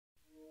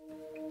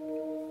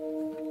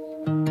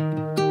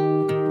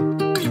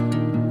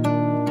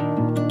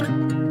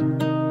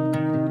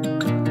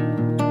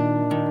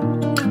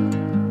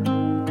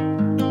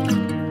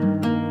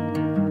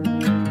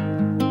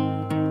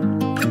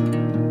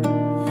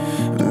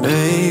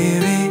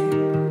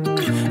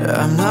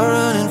I'm not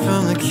running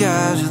from the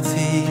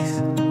casualties,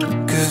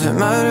 'cause it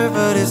matter,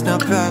 but it's not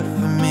bad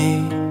for me,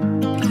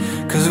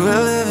 'cause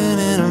we're living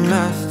in a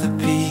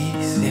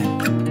masterpiece, yeah.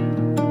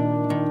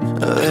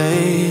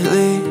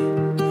 Lately,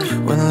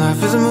 when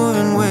life is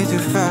moving way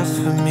too fast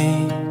for me,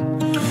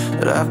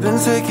 that I've been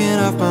taking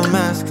off my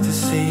mask to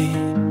see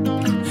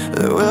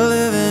that we're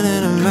living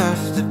in a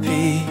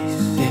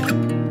masterpiece, yeah.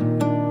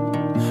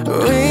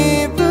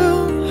 We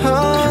built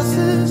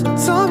houses on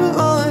top of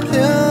all the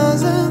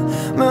hills and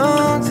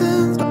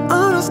mountains, but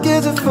I'm not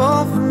scared to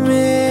fall from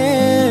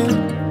it.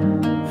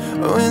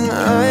 When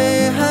I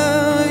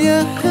have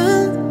your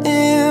hand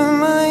in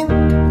mine,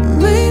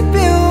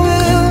 maybe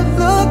we'll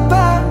look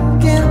back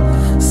and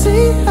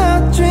see our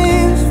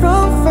dreams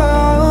from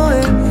far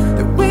away,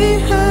 that we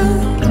had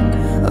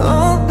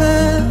all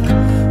that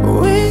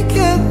we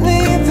could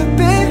need to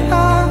be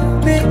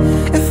happy.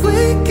 If we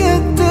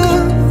could do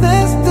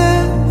this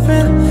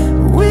different,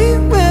 we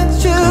would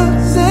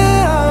choose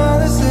it all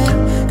the same,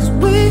 'cause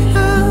we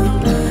have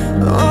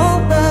all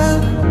that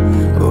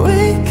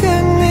we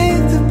could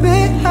need to be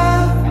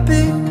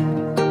happy.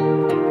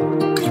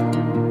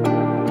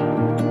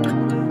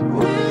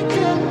 We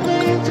could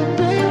need to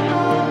be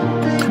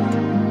happy.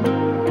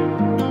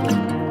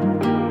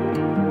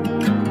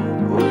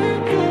 We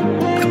could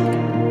need.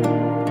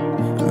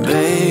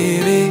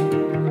 Baby,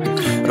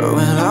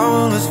 when our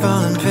world was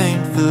falling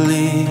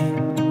painfully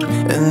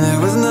and there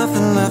was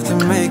nothing left to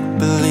make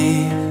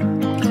believe,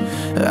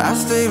 I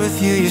stayed with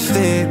you, you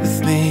stayed with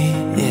me,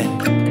 yeah.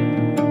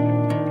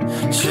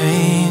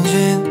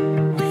 Changing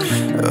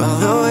all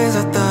the ways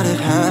I thought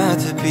it had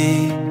to be,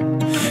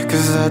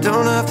 'cause I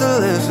don't have to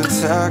live so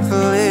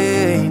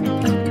tactfully.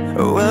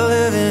 We're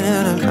living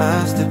in a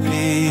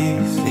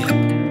masterpiece, yeah.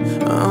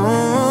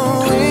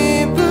 Oh, we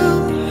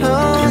built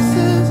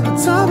houses on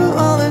top of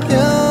all the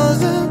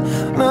hills and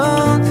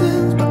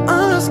mountains, but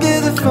I'm not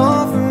scared to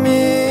fall from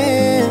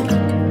it.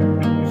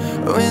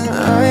 When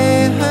I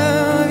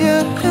have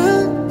your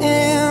hand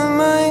in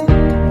mine,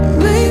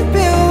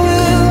 maybe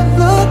we'll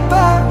look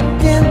back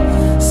and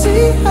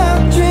see our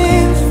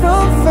dreams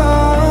from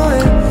far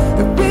away,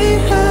 that we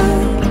had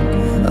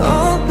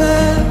all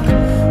that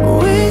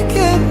we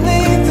could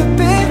need to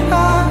be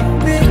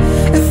happy.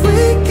 If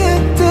we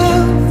could do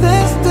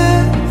this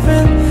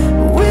different,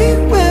 we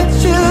would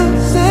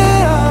choose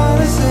it all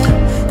the same,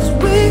 'cause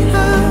we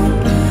have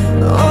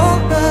all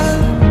that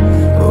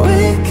we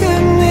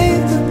could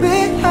need to be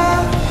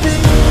happy.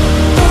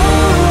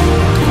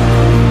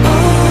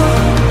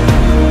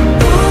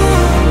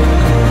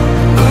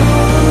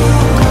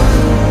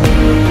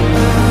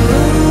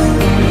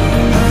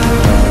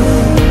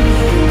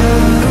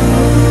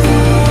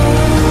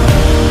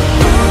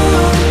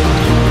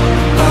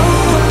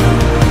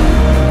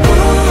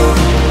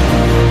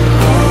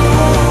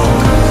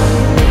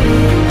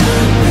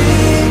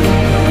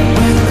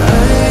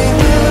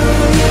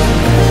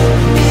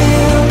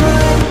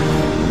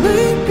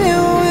 Maybe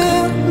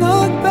we'll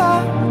look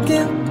back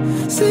and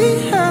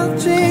see our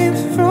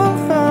dreams from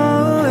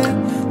far away,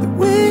 that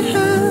we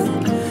had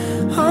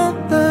all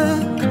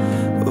that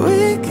we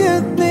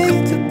could need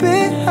to be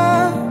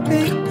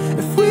happy.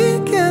 If we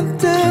can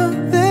do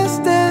this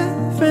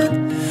different,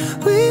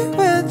 we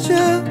would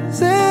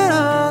choose it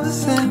all the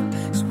same,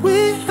 'cause we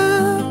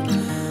have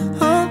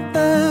all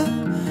that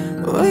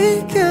we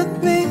could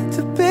need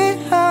to be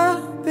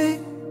happy.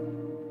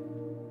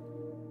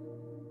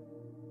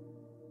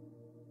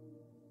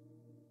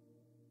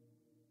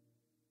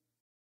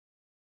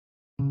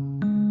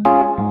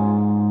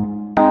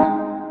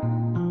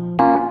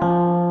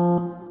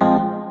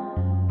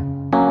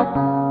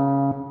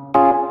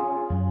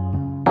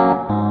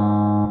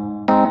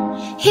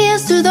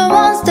 Here's to the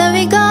ones that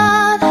we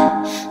got.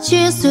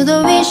 Cheers to the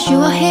wish you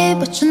were here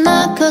but you're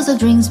not, 'cause our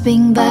drinks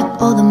bring back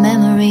all the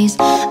memories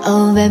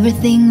of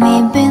everything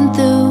we've been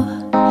through.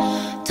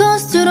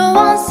 Toast to the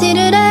ones here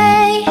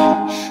today.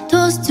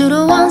 Toast to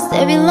the ones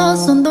that we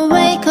lost on the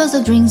way, 'cause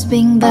our drinks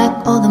bring back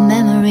all the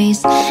memories,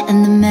 and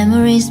the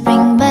memories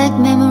bring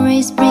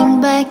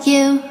back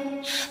you.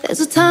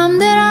 There's a time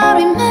that I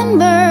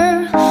remember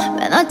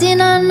when I did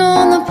not know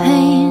the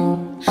pain,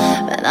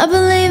 when I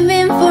believed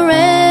in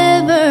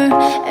forever,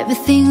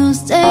 everything will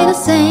stay the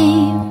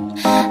same.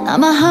 Now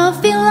my heart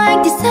feel like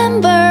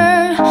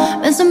December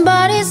when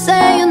somebody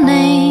say your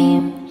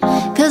name,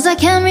 'cause I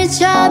can't reach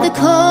out to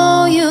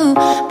call you,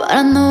 but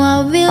I know I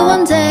will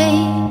one day,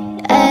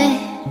 eh.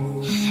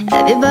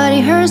 Everybody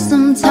hurts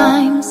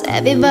sometimes,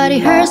 everybody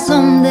hurts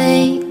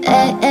someday,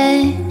 eh,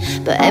 eh.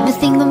 But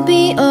everything gon'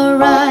 be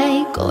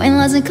alright. Go in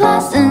last in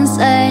class and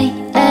say,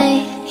 eh.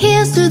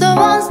 Here's to the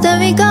ones that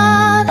we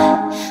got.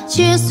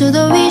 Cheers to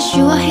the wish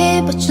you were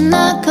here but you're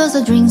not, 'cause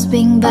our drinks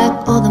bring back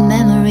all the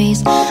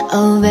memories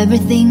of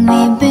everything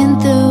we've been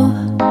through.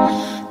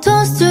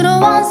 Toast to the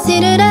ones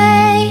here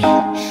today.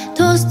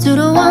 Toast to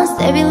the ones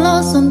we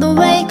lost on the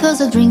way, 'cause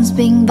the drinks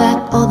bring back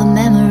all the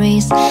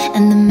memories,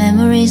 and the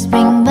memories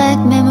bring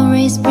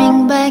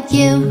back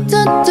you.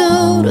 Do do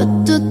do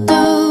do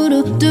do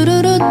do do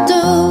do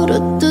do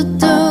do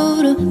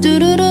do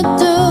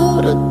do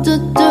do do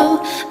do.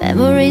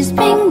 Memories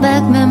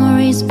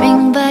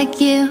bring back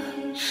you.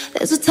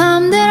 There's a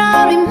time that I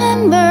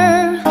remember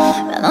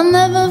when I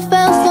never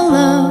felt so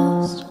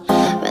lost,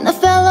 when I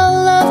felt all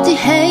love, the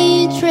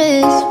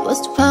hatred was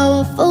too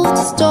powerful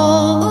to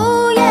store.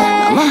 Oh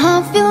yeah. Now my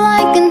heart feel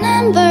like an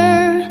ember,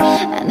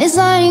 and it's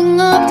lighting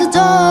up the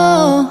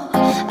door.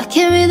 I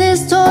carry this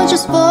torch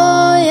just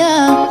for ya,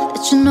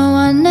 that you know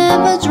I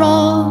never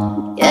draw.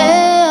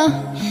 Yeah.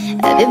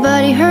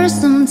 Everybody hurts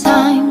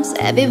sometimes,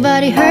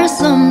 everybody hurts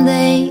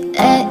someday,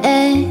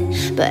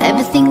 but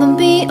everything gon'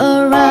 be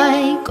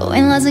alright. Go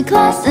in last in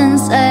class and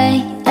say,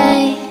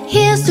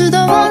 here's to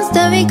the ones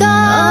that we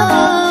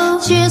got.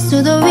 Cheers to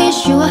the wish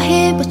you were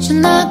here but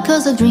you're not,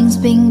 'cause the drinks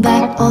bring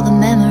back all the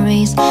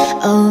memories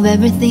of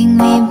everything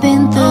we've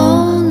been through.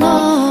 Oh no.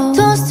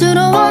 Toast to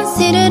the ones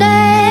here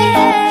today,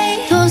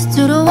 toast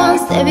to the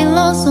ones that we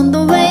lost on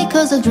the way,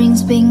 'cause the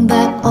drinks bring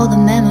back all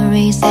the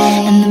memories,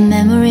 and the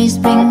memories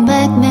bring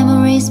back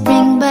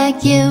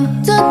you.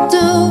 Do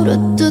do do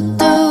do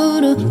do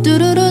do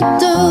do do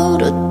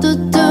do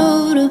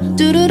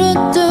do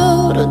do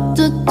do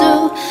do do.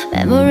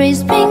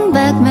 Memories bring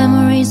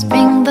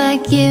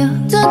back you.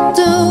 Do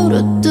do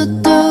do do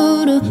do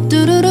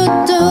do do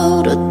do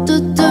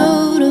do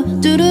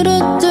do do do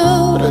do.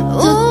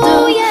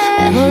 Oh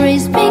yeah.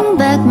 Memories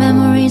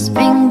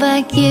bring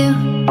back you.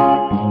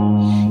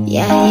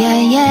 Yeah yeah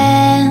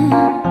yeah.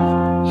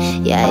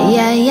 Yeah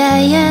yeah yeah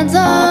yeah.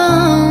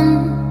 Don't.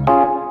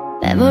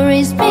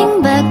 Memories bring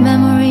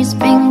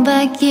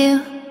back you.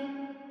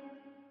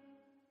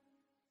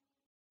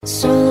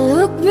 So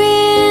look me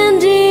in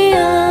the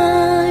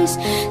eyes,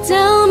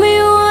 tell me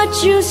what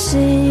you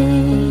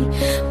see.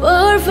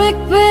 Perfect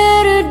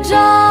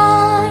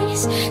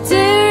paradise,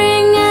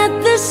 tearing at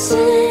the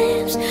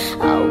seams.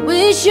 I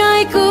wish I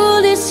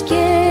could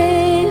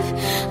escape,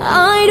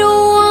 I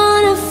don't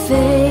wanna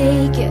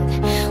fake it.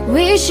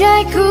 Wish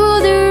I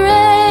could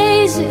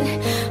erase it,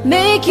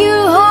 make you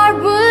hard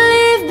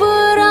believe,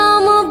 but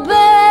I'm a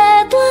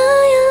bad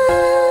liar,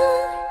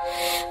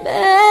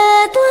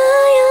 bad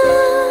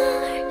liar.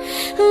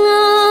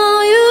 Now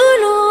you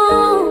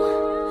know,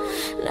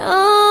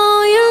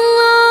 now you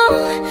know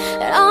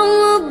that I'm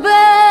a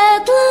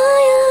bad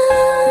liar,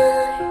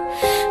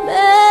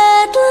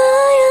 bad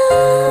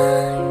liar.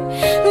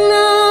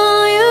 Now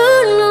you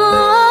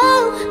know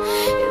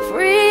you're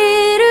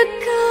free to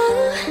go.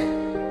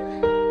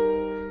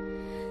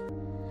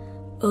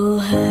 Oh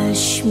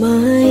hush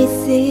my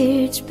fear,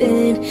 it's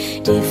been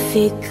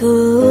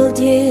difficult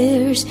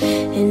years,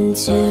 and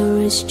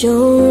terrorists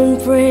don't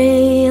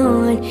prey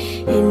on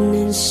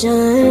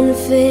innocent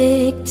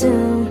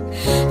victim.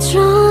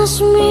 Trust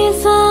me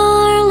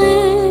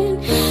darling,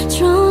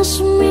 trust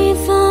me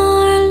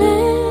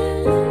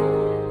darling.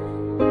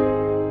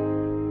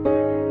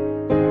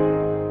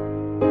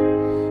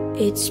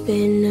 It's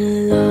been a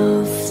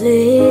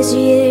loveless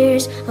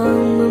years,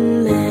 I'm a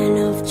man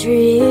of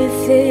three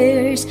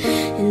fears: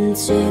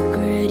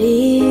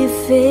 integrity,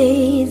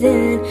 faith,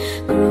 and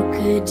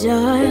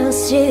crocodile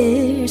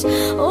tears.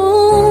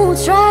 Oh,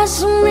 trust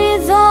me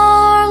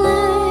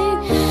darling,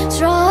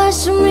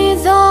 trust me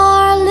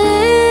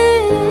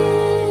darling.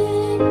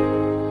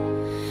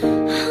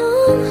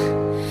 Oh,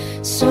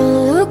 so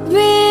look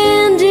me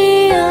in the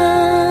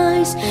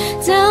eyes,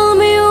 tell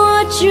me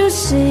what you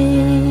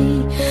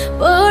see.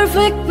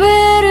 Perfect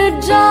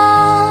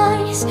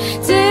paradise,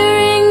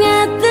 tearing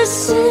at the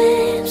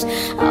seams.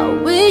 I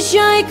wish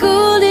I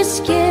could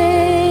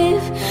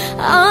escape,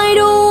 I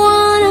don't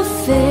wanna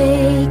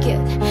fake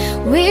it.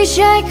 Wish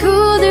I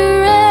could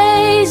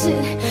erase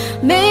it,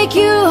 make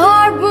you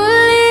hard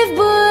believe,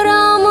 but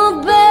I'm a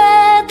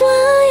bad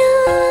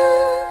liar,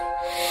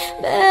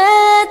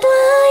 bad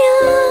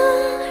liar.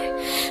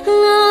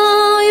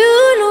 Now you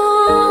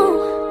know,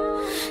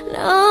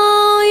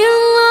 now you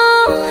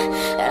know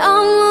that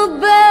I'm a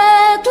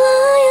bad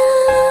liar,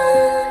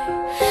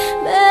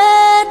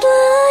 bad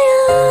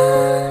liar.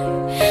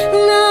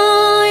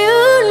 Now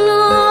you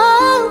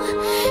know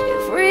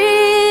you're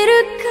free to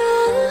go.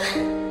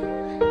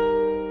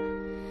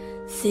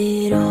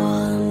 That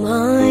all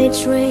my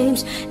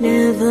dreams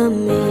never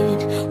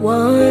meant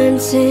one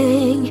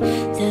thing.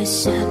 There's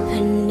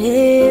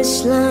happiness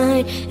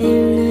line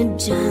in a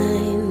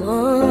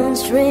diamond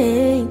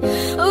ring.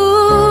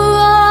 Oh,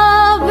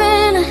 I've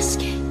been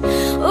asking,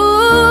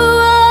 oh,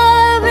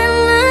 I've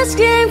been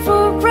asking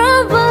for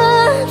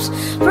problems,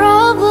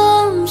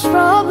 problems,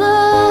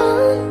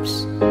 problems.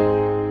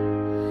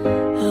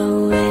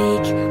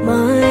 Awake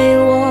my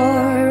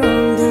war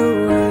on the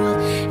world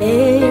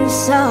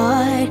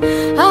inside.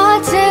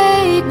 I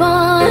take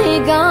my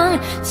gun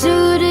to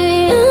the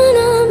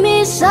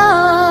enemy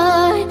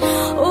side.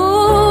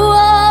 Oh,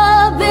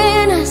 I've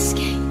been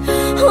asking,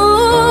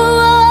 oh,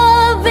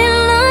 I've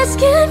been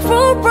asking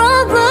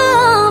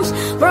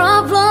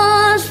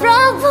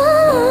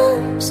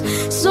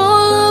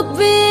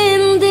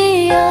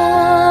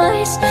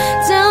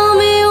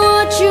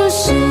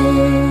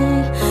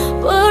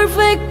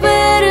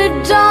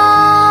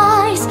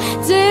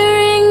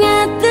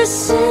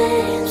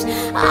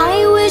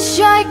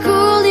I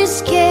could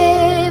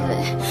escape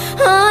it.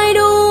 I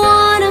don't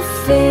wanna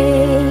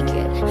fake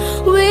it.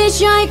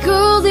 Wish I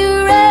could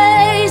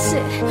erase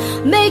it.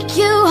 Make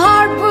your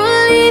heart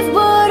believe,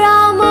 but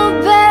I'm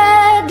a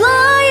bad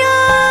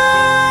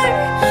liar.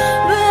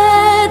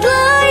 Bad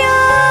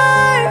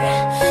liar.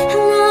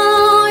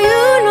 Now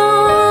you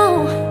know.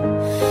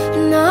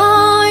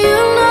 Now you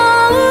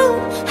know.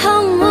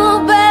 I'm a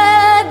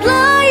bad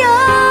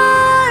liar.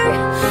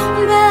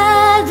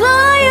 Bad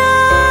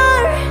liar.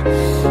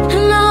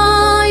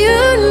 Now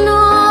you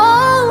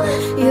know.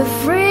 You're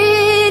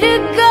free to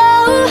go.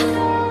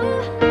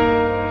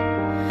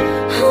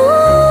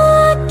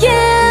 I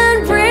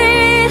can't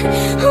breathe.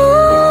 I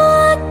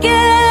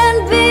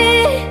can't be.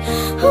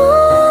 I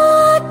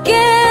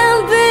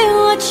can't be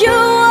what you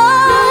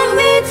want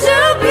me to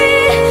be.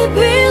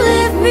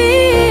 Believe me,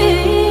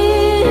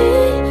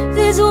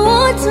 this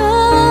one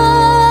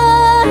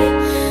time.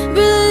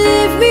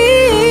 Believe me,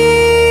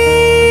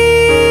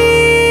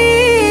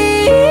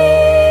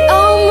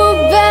 I'm a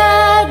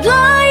bad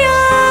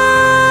liar.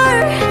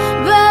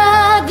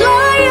 Bad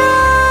liar.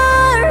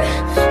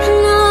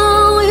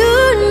 Now you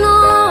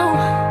know.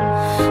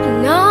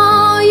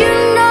 Now you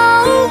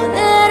know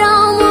that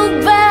I'm a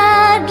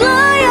bad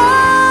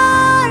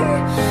liar.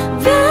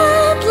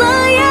 Bad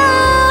liar.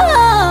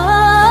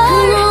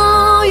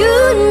 Now you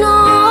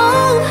know.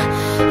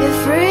 You're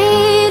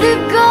free to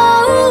go,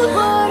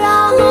 but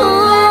I'm a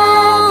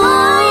bad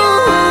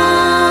liar.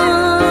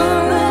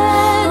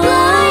 Bad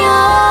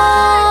liar.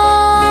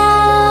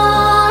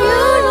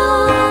 You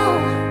know.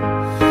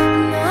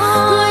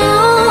 Now you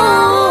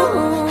know.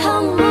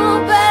 I'm a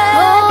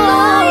bad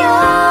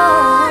liar.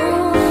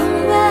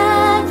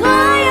 Bad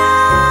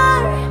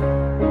liar.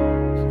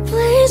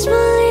 Please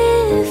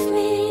believe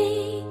me.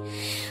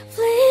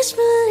 Please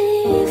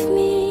believe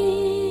me.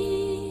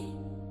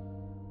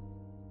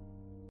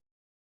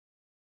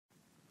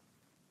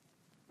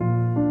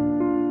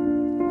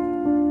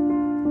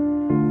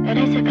 It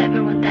is if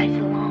everyone dies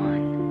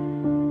alone.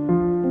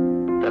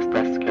 Does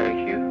that scare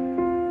you?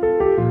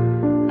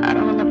 I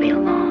don't wanna be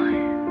alone.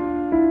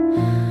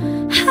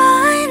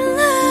 I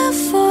live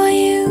for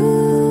you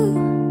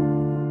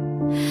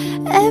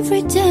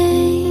every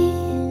day,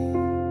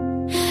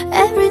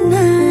 every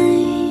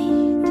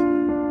night.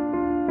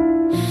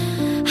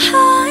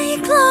 I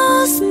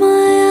close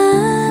my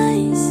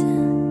eyes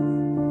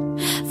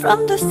from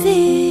the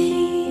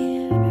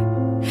fear,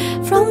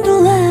 from the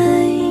light.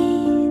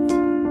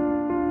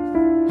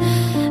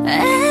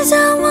 As I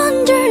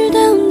wander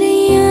down the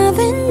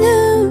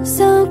avenue,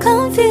 so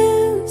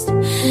confused,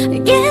 I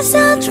guess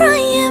I'll try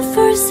and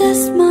force a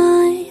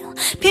smile.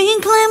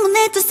 Pink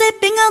lemonade to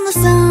sipping on a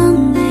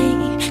Sunday.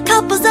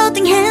 Couples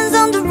holding hands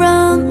on the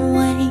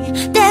runway.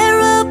 They're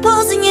all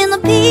posing in a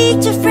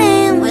picture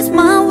frame with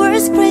my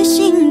words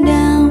crashing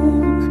down.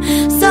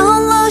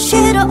 Solo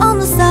shadow on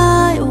the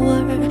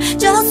sidewalk.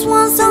 Just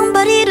want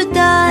somebody to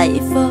die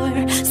for.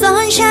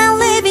 Sunshine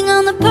living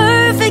on a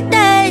perfect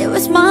day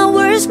with my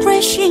words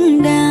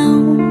crashing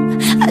down.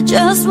 I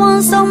just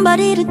want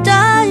somebody to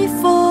die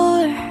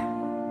for.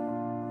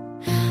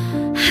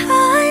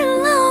 I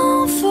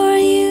long for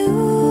you.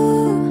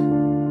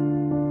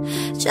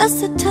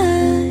 Just a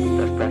touch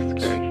Does that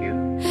scare you?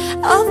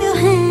 of your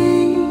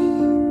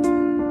hand.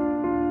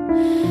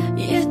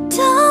 You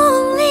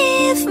don't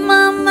leave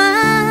my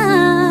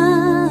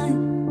mind.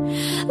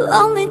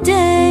 Lonely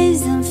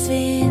days I'm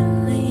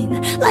feeling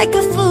like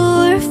a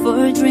fool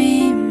for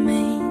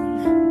dreaming.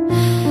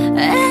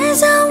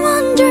 As I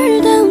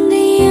wander down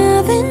the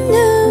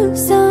avenue,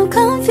 so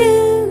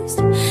confused,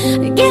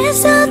 I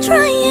guess I'll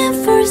try and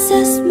force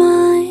a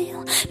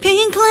smile.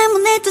 Pink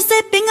lemonade to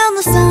sipping on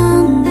a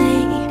Sunday.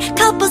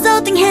 Couples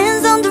holding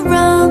hands on the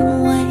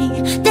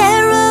runway.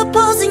 They're all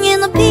posing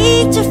in a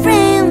picture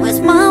frame with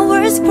my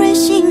words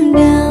crashing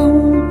down.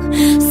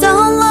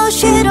 Solo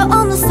shadow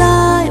on the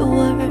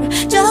sidewalk.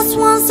 Just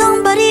want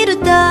somebody to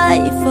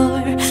die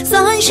for.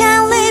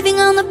 Sunshine living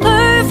on a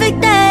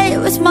perfect day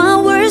with my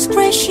words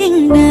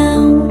crashing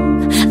down.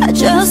 I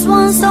just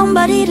want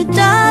somebody to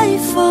die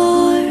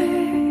for.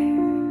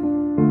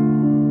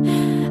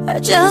 I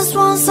just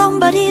want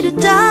somebody to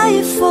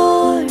die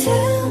for.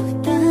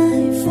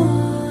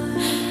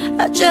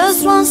 I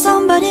just want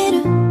somebody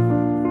to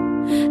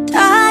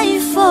die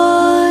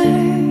for.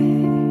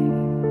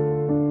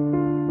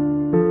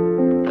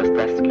 Does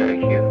that scare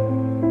you?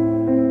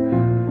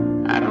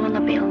 I don't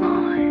wanna be alone.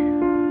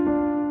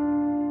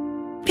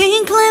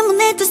 Pink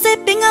lemonade to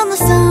sipping on a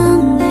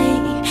Sunday.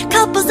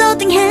 Couples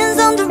holding hands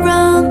on the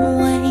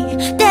runway.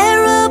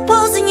 They're all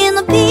posing in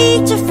a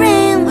picture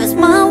frame with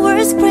my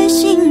words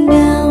crashing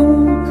down.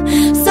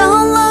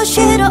 Solo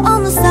shadow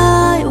on the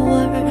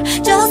sidewalk.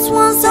 Just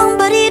want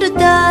somebody to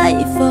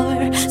die for.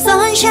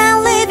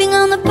 Sunshine living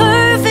on a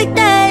perfect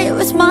day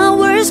with my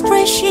words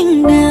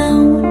crashing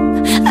down.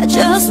 I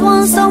just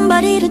want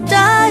somebody to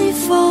die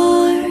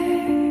for.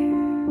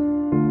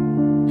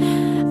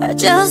 I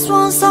just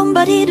want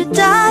somebody to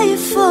die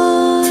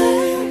for.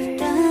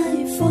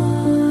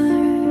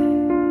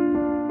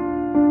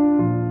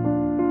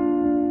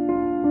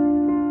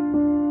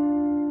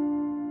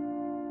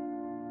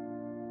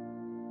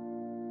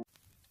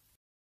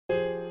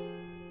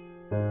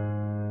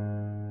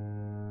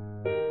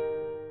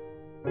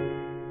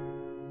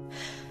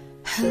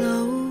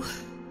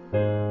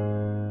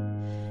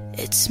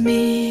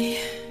 me.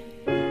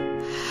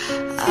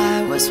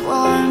 I was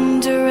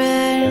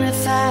wondering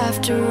if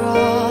after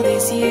all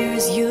these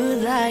years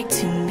you'd like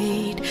to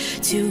meet,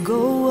 to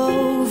go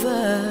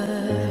over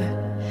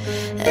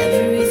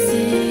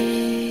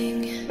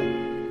everything.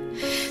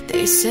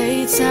 They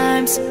say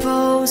time's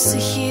supposed to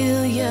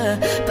heal ya,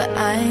 but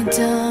I ain't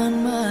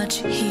done much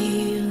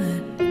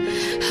healing.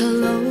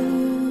 Hello,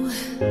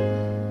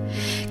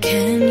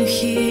 can you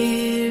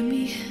hear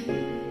me?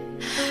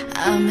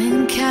 I'm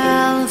in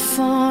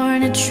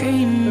California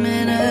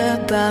dreaming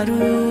about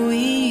who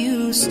we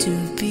used to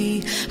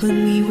be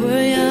when we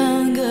were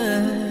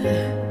younger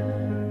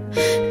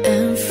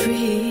and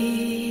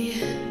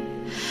free.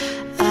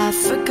 I've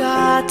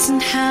forgotten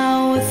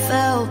how it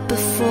felt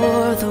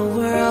before the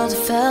world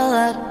fell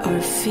at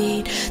our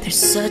feet. There's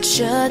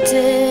such a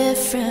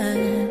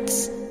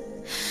difference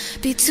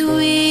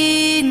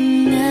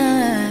between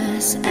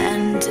us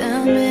and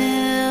a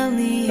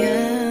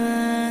million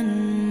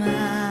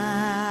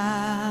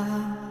miles.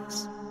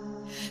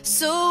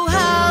 So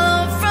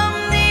how from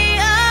the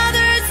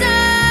other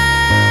side,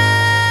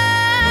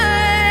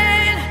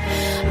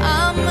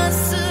 I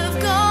must have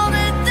called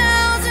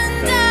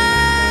 1,000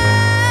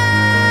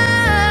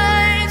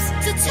 times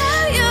to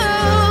tell you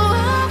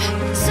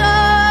I'm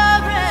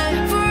sorry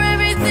for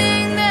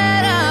everything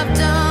that I've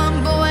done.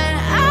 But when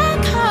I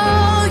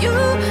call, you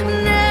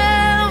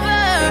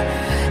never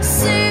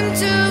seem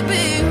to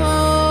be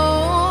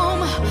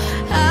home.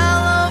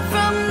 Hello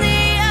from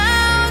the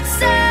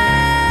outside,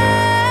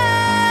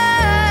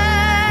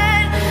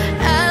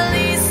 at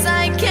least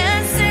I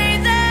can say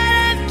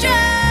that I've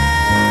tried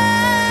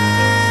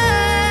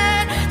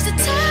to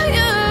tell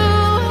you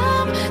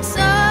I'm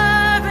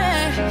sorry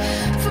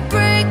for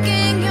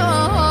breaking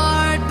your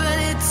heart. But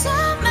it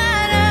don't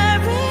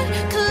matter, it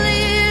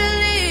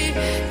clearly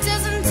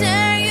doesn't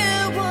tear you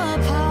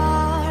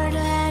apart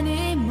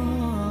anymore.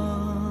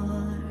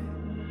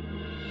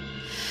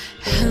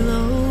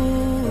 Hello,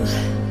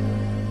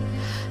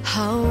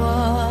 how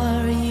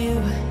are you?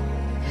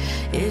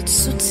 It's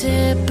so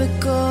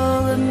typical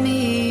of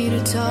me to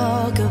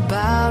talk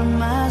about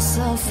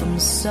myself. I'm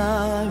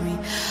sorry.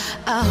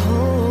 I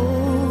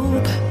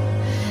hope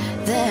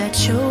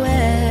that you're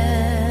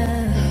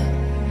well.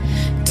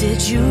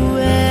 Did you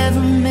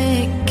ever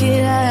make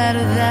it out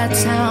of that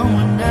town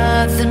where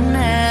nothing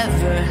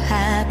ever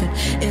happened?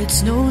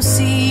 It's no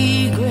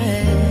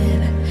secret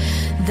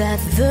that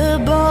the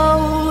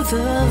both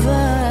of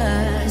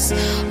us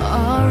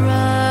are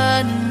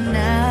running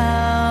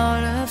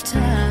out of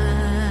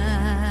time.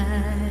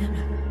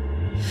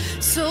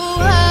 So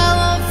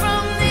hello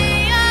from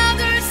the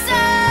other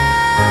side,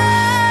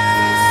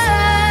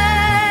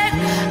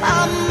 I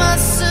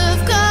must have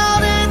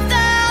called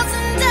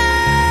 1,000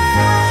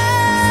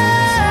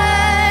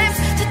 times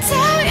to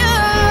tell you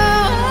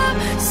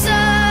I'm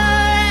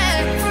sorry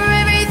for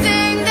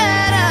everything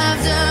that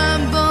I've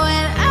done. But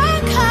when I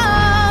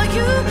call,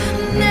 you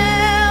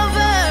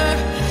never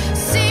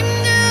seem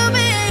to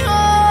be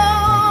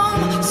home.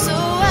 So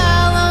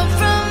hello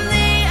from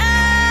the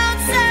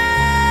outside,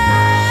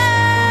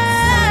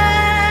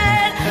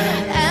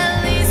 at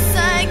least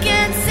I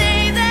can say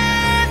that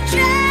I've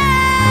tried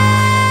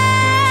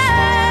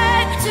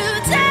to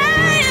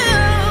tell you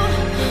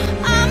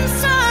I'm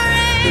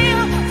sorry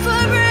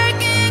for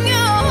breaking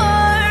your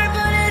heart.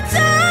 But it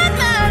doesn't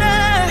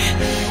matter,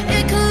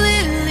 it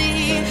clearly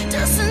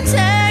doesn't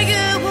tear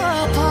you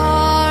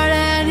apart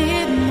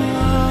anymore.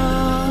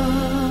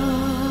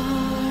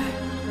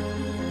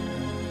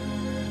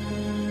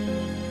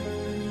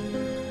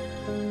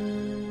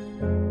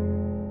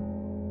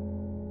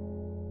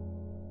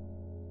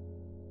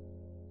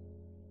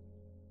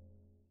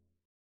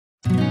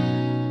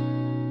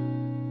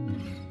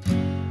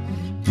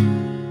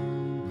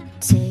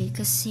 Take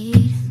a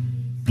seat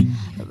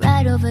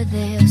right over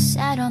there,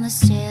 sat on the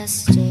stairs,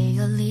 stay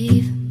or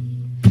leave.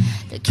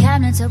 The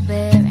cabinets are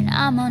bare and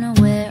I'm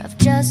unaware of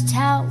just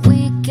how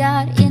we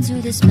got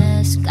into this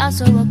mess. Got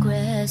so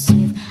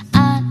aggressive,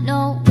 I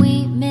know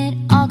we meant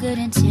all good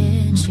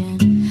intention.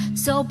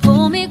 So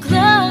pull me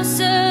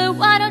closer,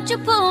 why don't you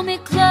pull me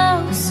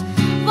close?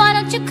 Why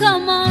don't you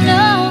come on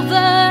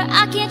over?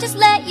 I can't just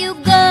let you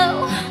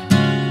go.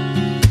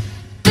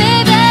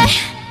 Baby,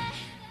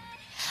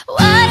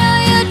 why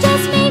don't you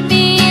just meet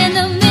me in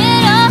the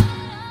middle?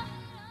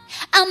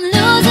 I'm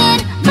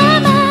losing my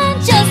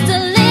mind just a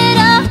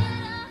little.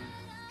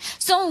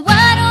 So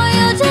why don't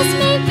you just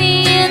meet me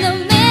in the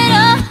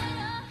middle?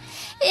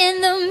 In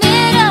the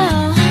middle.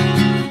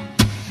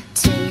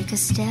 Take a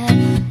step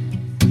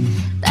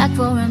back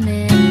for a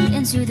minute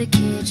into the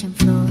kitchen.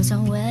 Floors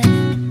are wet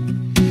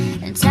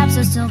and taps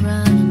are still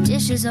running,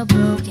 dishes are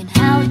broken.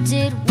 How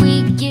did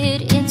we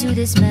get into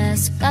this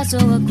mess? Got so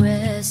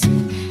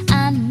aggressive,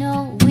 I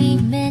know we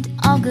meant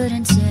all good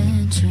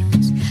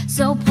intentions.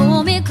 So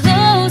pull me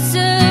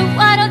closer,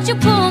 why don't you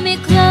pull me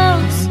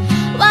close?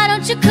 Why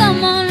don't you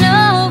come on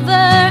over?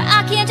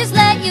 I can't just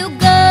let you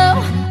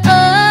go.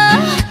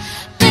 Oh,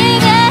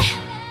 baby,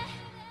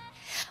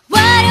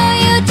 why don't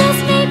you just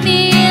meet me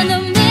in the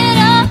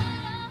middle?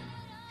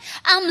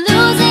 I'm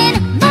losing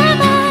my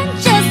mind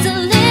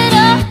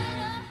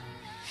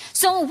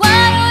So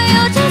why don't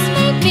you just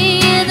meet me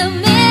in the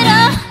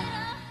middle?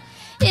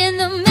 In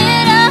the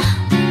middle.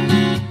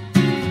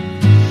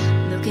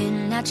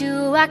 Looking at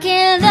you I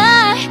can't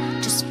lie,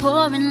 just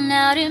pouring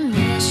out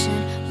admission,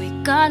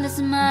 regardless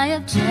of my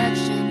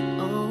objection.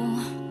 Oh,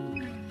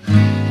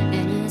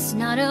 and it's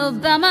not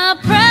about my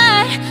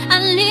pride, I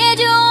need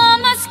you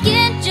on my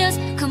skin. Just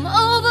come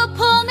over,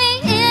 pull me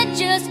in,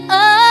 just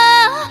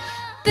oh,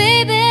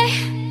 baby.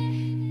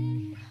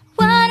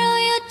 Why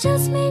don't you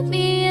just meet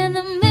me in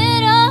the middle?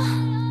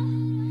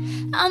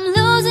 I'm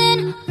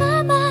losing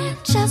my mind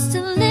just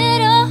a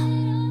little.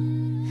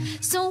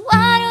 So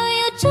why don't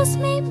you just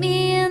meet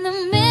me in the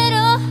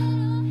middle?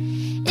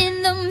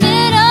 In the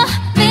middle,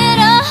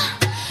 middle,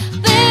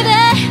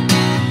 baby.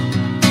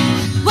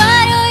 Why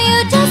don't you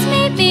just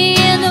meet me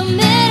in the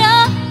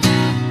middle?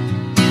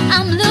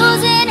 I'm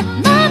losing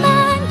my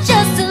mind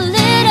just a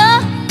little.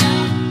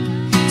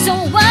 So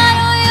why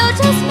don't you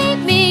just meet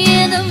me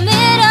in the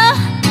middle?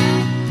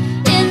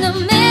 In the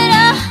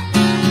middle,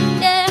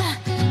 yeah,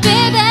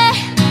 baby.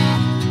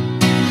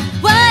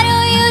 Why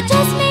don't you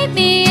just meet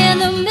me in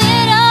the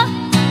middle?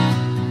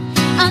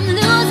 I'm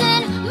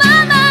losing my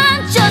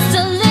mind just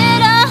a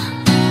little.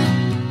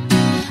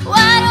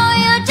 Why don't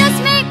you just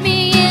meet me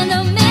in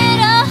the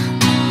middle?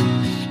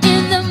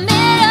 In the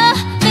middle,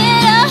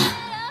 middle.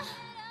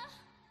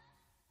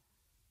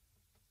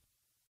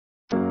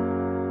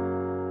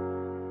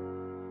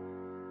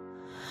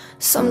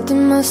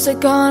 Something must have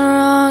gone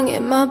wrong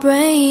in my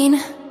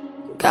brain.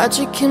 Got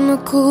your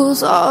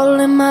chemicals all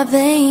in my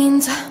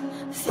veins.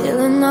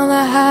 Feeling all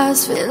the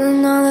highs,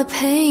 feeling all the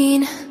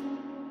pain.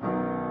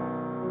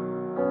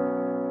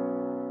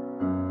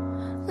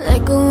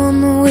 Let go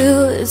on the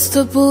wheel, it's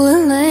the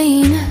bullet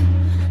lane.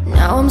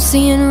 Now I'm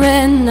seeing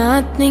red,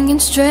 not thinking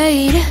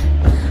straight.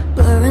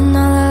 Blurring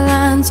all the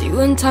lines, you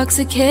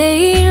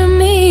intoxicate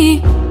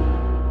me.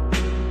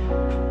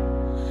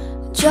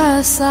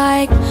 Just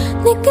like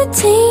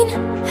nicotine,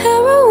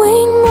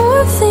 heroin,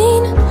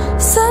 morphine.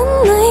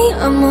 Suddenly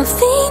I'm a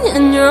fiend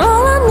and you're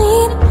all I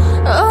need,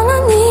 all I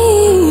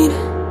need.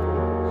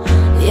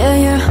 Yeah,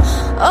 you're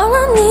all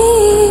I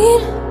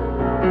need.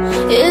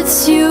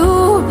 It's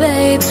you,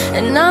 babe,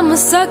 and I'm a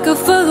sucker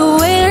for the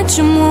way that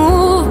you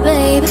move,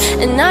 babe.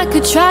 And I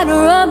could try to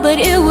run, but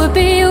it would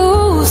be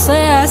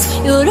useless.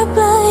 You're to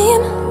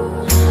blame.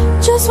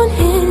 Just one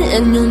hit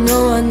and you'll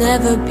know I'll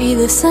never be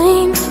the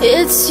same.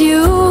 It's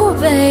you,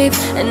 babe,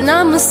 and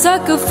I'm a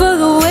sucker for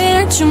the way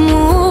that you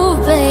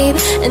move, babe.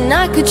 And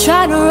I could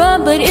try to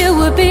run, but it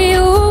would be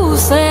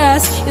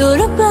useless. You're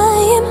to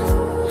blame.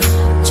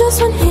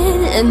 Just one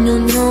hit and you'll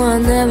know I'll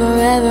never,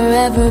 ever,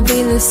 ever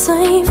be the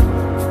same.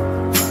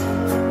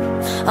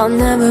 I'll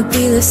never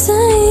be the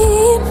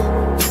same.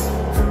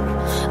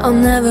 I'll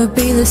never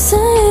be the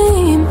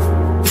same.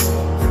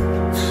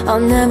 I'll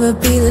never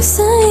be the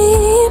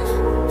same.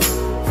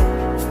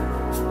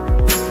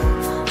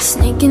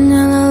 Sneaking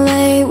in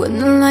LA when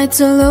the lights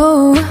are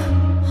low.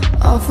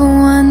 All for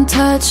one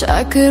touch,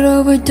 I could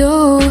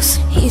overdose.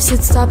 He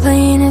said stop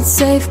playing it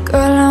safe,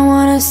 girl, I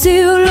wanna see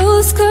you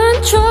lose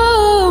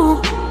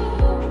control.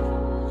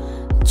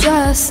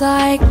 Just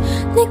like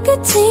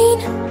nicotine,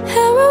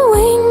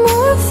 heroin,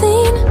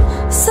 morphine.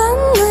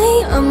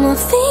 Suddenly I'm a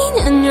fiend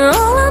and you're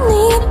all I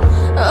need,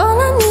 all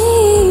I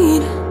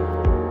need.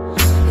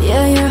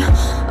 Yeah, you're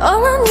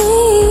all I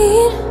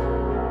need.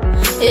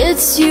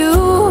 It's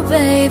you,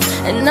 babe,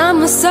 and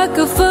I'm a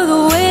sucker for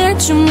the way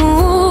that you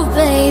move,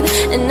 babe.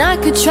 And I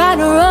could try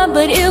to run,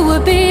 but it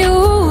would be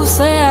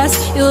useless.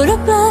 You're to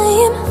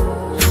blame.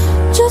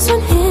 Just one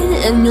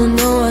hit and you'll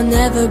know I'll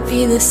never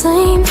be the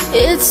same.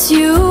 It's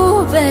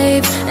you,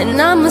 babe,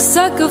 and I'm a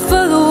sucker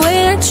for the way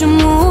that you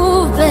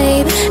move,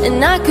 babe.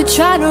 And I could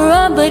try to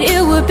run, but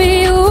it would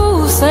be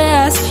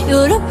useless.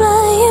 You're to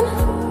blame.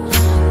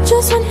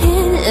 Just one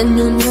hit and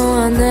you'll know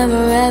I'll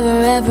never,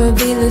 ever, ever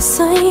be the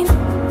same.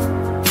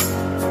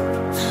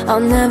 I'll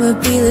never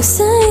be the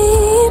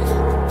same.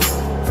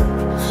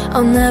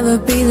 I'll never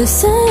be the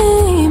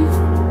same.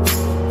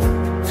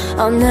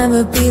 I'll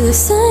never be the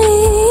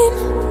same.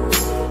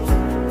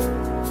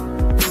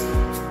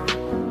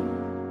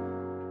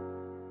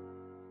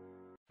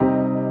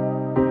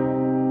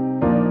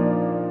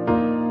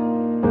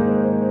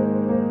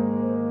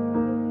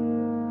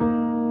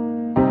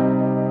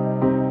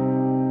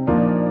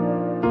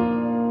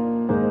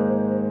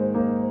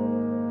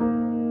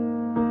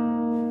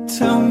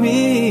 Tell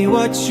me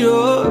what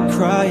you're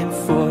crying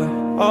for,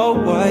 I'll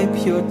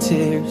wipe your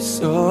tears,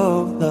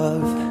 oh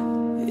love.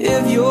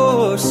 If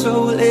your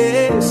soul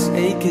is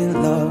aching,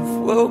 love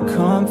will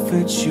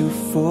comfort you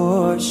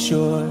for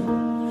sure.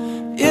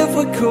 If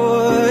we're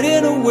caught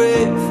in a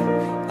wave,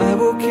 I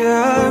will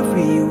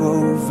carry you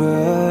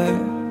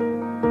over.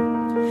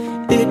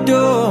 It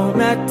don't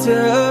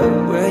matter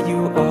where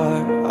you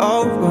are,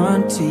 I'll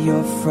run to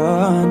your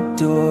front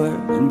door.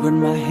 And when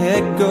my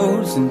head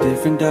goes in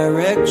different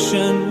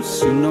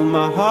directions, you know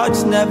my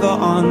heart's never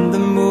on the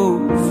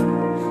move.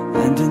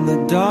 And in the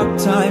dark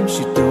times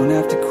you don't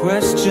have to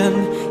question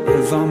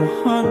if I'm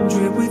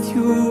 100 with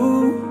you.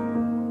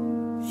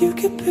 You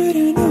could put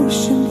an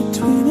ocean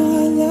between us.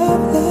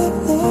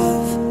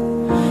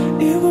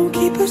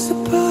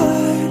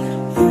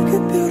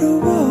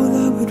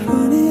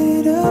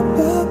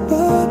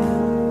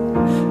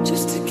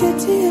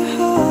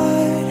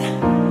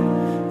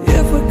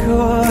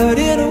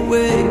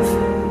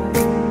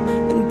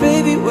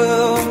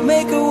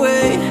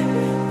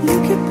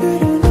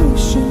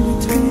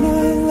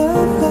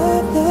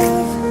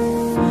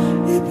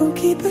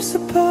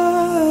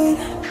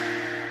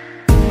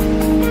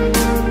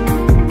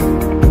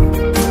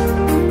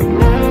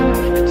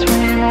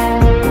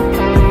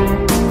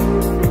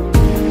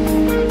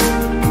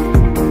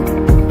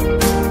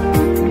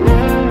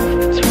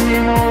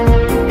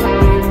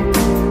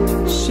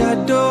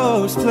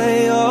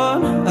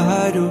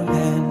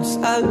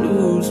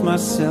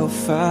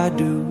 myself I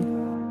do.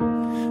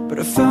 But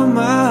I found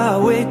my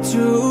way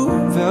to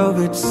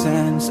velvet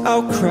sands.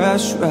 I'll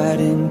crash right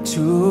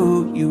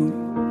into you.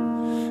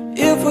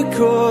 If we're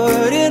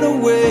caught in a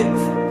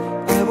wave,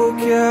 I will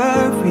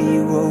carry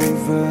you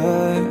over.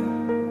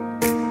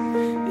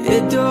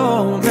 It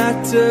don't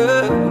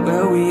matter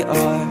where we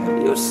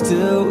are, you're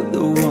still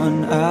the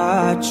one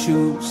I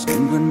choose.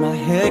 And when my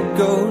head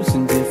goes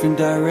in different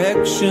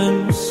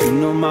directions, you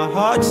know my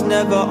heart's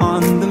never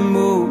on the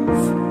move.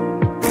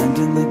 And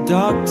in the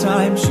dark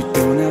times, you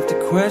don't have to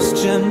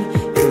question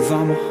if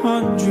I'm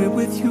 100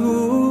 with you.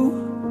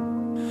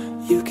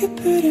 You could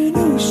put an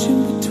ocean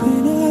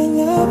between our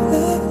love,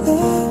 love,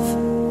 love.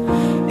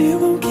 It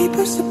won't keep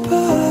us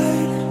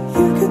apart.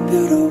 You could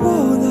build a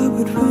wall, I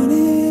would run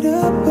it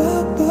up,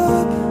 up,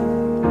 up,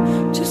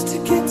 just to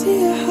get to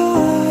your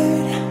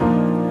heart.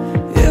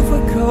 If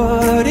we're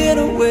caught in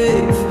a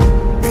wave,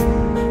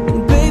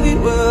 then baby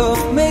we'll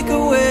make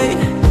a way.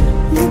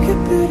 You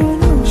could build an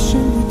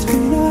ocean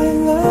between our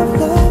love,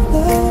 love,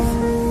 love.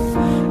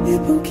 It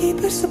won't keep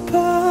us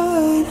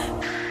apart.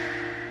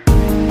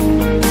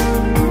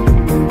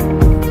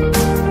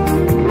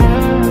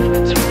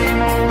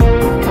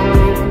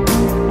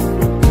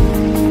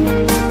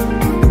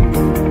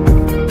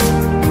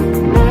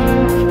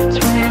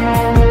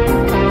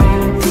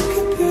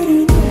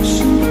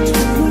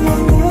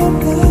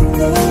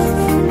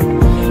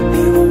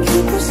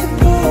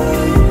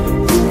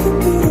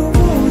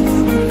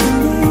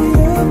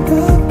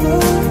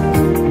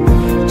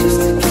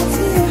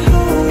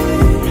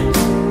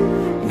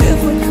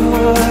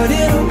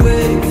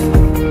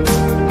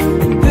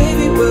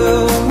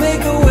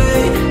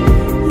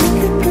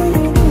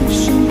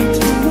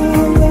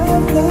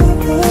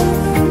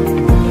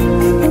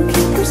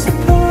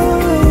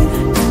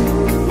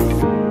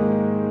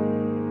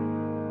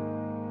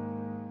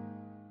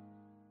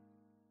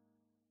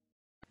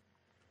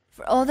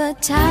 For all the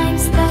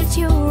times that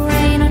you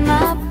rain on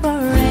my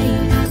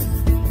parade,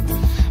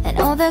 and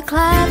all the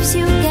claps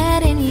you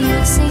get in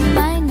using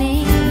my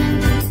name.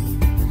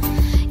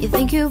 You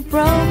think you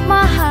broke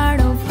my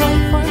heart, oh boy,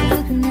 for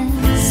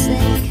goodness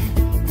sake.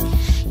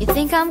 You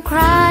think I'm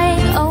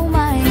crying, oh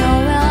my, oh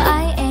well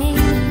I ain't.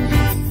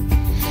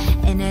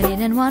 And I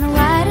didn't want to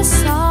write a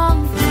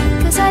song,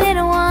 cause I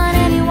didn't want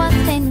anyone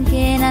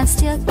thinking I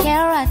still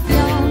care, I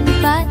don't.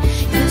 But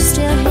you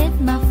still hit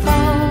my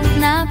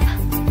phone up,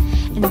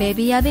 and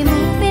baby, I'll be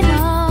moving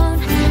on.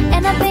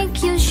 And I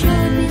think you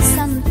should be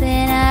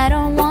something I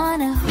don't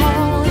wanna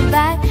hold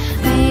back.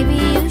 Maybe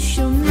you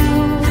should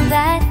know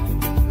that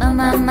my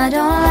mama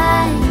don't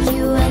like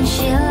you and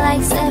she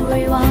likes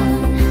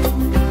everyone.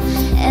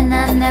 And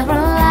I never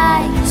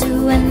like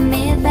to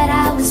admit that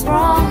I was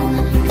wrong.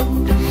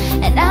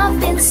 And I've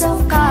been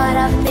so caught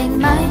up in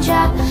my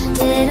job,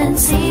 didn't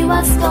see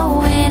what's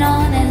going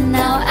on. And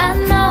now I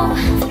know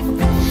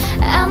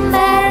I'm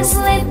better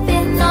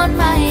sleeping on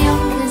my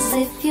own. Cause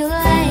if you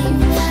like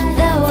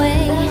the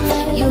way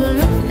you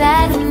look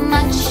that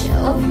much,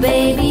 oh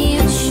baby,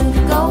 you should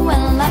go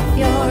and love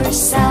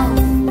yourself.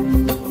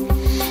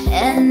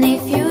 And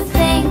if you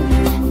think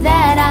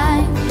that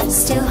I'm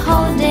still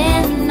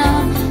holding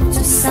on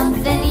to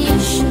something, you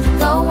should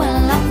go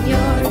and love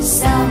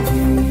yourself.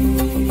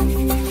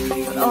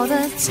 For all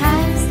the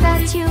times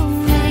that you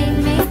made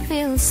me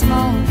feel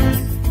small,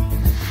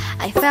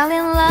 I fell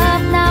in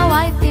love, now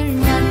I fear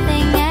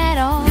nothing at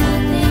all.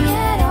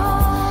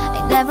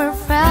 I never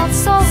felt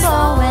so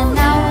low and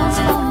I was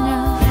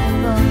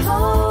vulnerable.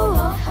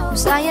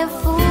 Was I a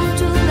fool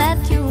to let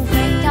you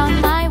break down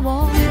my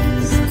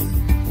walls?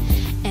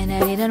 And I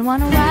didn't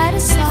want to write a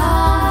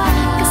song,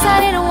 cause I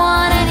didn't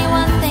want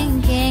anyone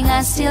thinking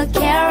I still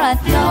care, I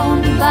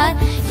don't. But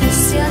you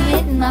still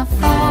hit my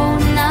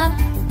phone up,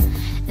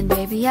 and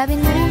baby, I've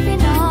been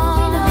moving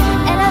on.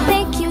 And I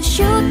think you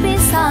should be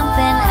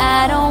something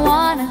I don't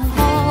wanna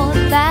hold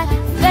back.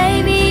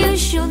 Baby, you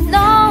should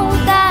know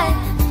that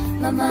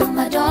my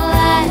mama don't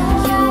like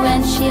you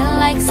and she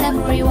likes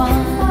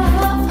everyone.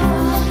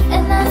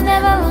 And I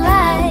never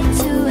like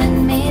to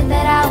admit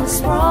that I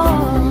was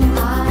wrong.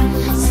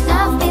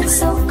 I've been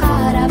so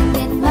caught up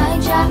in my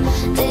job,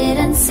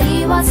 didn't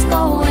see what's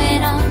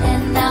going on.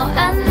 And now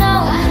I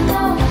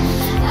know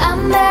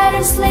I'm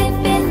better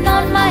sleeping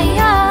on my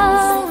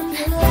own.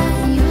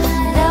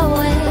 The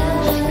way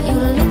you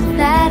look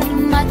that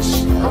much,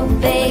 oh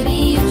baby,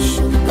 you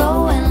should go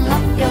and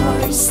love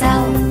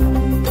yourself.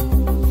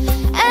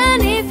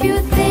 And if you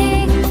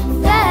think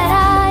that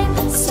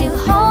I'm still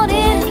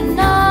holding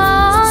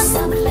on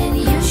something,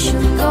 you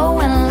should go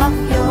and love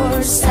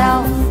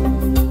yourself.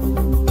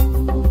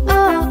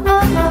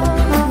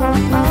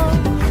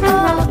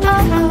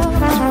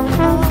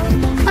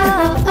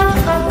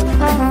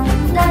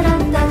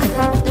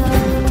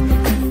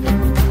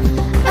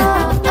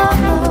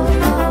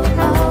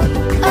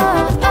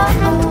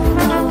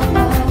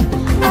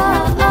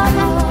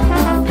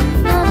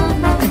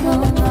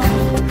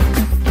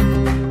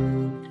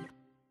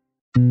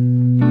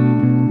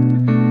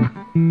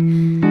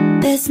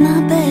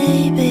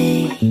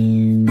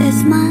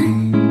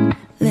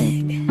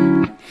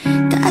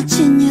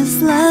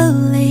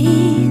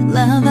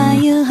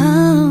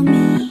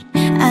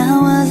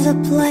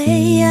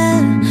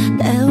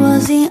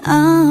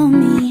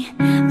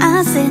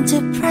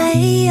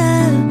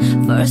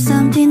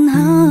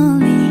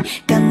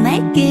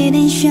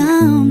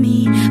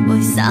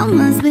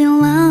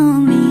 feeling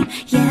lonely,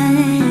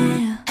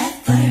 yeah. At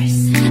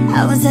first,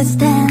 I was at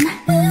stand,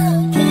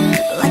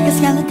 like a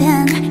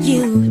skeleton.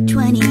 You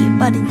 20,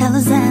 but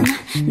intelligent.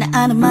 나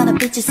아는 많은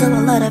bitches, so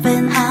a lot of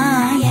it,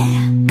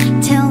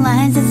 yeah. Tell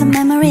lines and some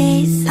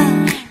memories,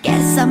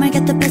 Guess summer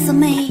got the best of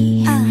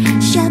me,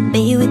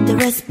 Shabby with the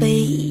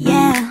recipe,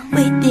 yeah.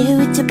 With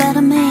you, it's your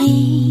better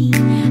me.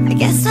 I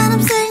guess what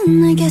I'm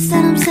saying, I guess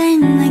what I'm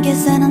saying, I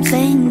guess what I'm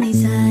saying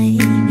is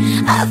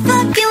I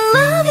fucking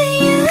love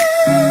you.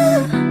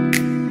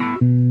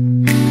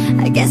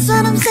 I guess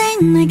what I'm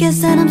saying, I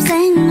guess what I'm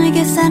saying, I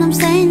guess what I'm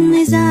saying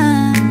is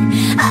I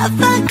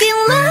fucking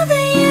love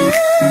you.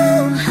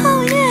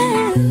 Oh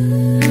yeah.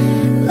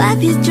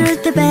 Love you through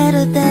the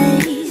better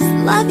days,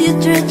 love you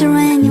through the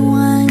rainy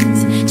ones.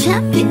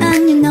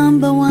 Champion, you're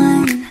number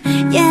one,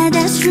 yeah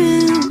that's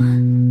true.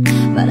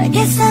 But I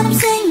guess what I'm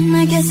saying,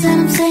 I guess what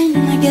I'm saying,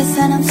 I guess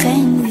what I'm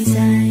saying is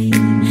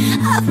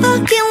I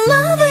fucking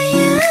love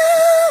you.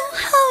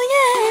 Oh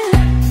yeah.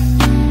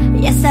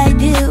 Yes I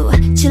do,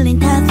 chilling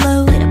tight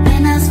low with a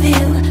penthouse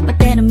view. But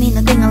that don't mean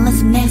nothing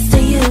unless I'm next to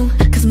you.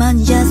 Cause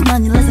money just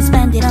money, let's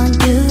spend it on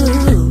you.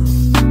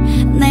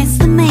 Next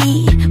to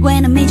me,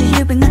 when I meet you,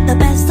 you bring out the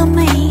best of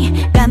me.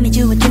 Got me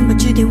do a dream,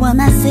 but you the one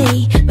I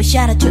see. But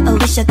shout out to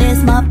Alicia,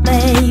 there's my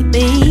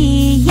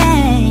baby,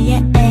 yeah,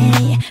 yeah.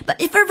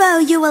 But if I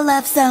wrote you a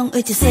love song,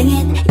 would you sing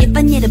it? If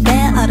I need a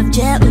bail out of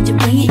jail, would you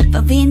bring it? If I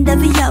win, then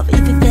we up.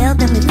 If you fail,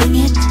 then we bring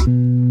it.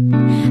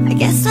 I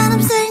guess what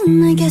I'm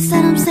saying, I guess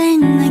what I'm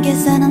saying, I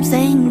guess what I'm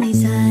saying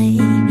is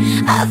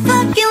I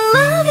fucking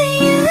love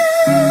you.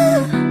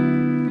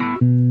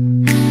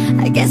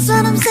 I guess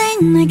what I'm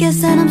saying, I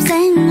guess what I'm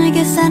saying, I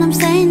guess what I'm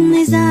saying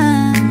is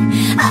I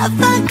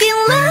fucking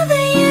love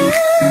you.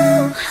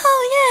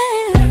 Oh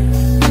yeah.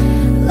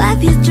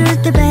 Love you through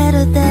the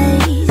better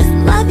days,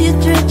 love you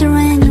through the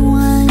rainy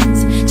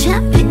ones.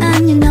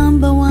 Champion, you're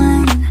number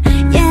one,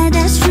 yeah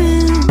that's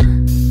true.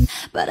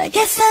 But I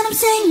guess what I'm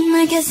saying,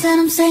 I guess what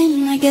I'm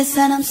saying, I guess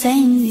what I'm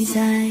saying is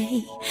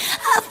I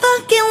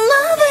fucking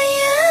love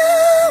you.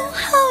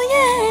 Oh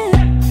yeah.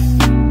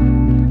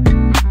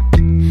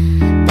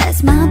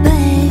 That's my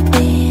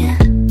baby,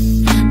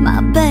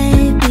 my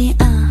baby,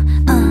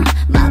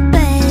 my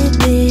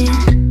baby.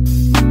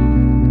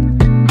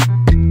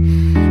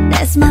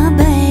 That's my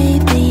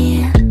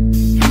baby,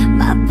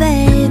 my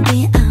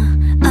baby,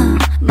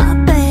 my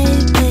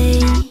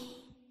baby.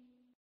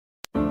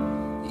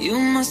 You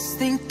must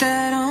think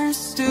that I'm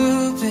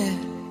stupid.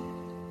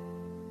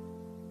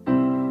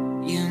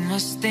 You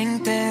must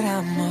think that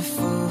I'm a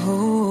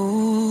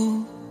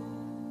fool.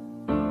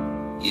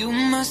 You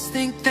must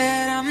think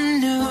that I'm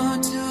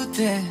new to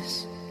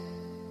this,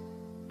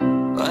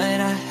 but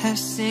I have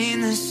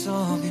seen this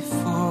all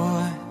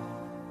before.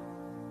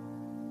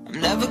 I'm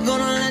never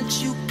gonna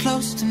let you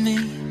close to me,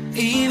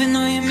 even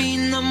though you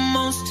mean the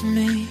most to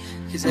me.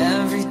 Cause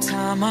every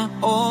time I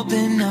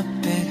open up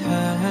it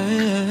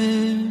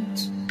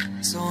hurts.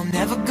 So I'm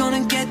never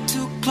gonna get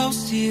too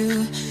close to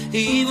you,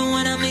 even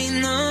when I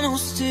mean the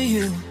most to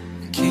you.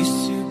 In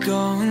case you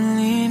go and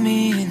leave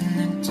me in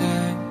the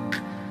dirt.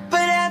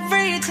 But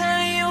every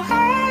time you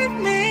hurt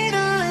me,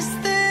 the less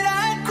that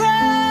I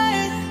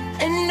cry.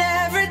 And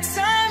every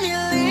time you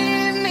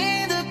leave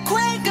me, the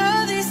quicker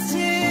these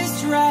tears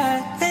dry.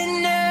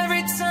 And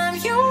every time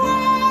you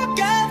walk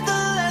out, the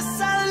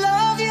less I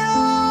love you.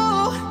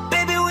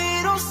 Baby, we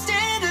don't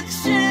stand a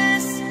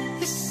chance.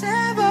 It's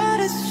sad, but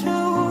it's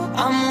true.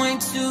 I'm way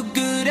too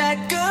good at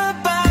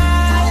goodbye.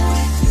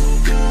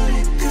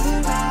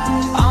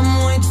 I'm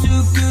way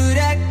too good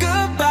at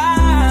goodbye.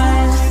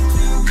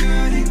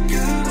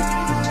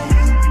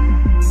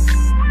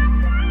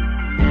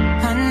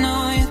 I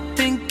know you're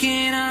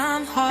thinking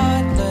I'm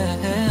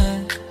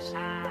heartless.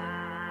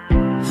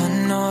 I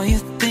know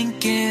you're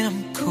thinking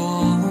I'm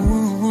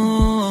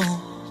cool.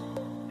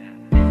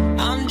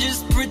 I'm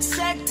just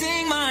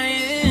protecting my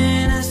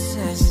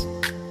innocence.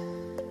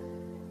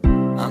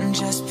 I'm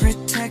just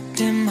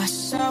protecting my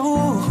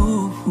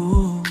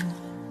soul.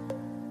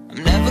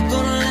 I'm never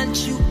gonna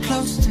let you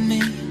close to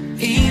me,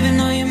 even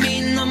though you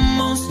mean the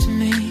most to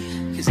me.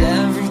 Cause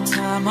every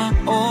time I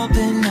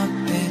open up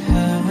it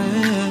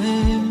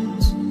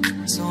hurts.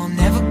 So I'm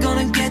never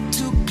gonna get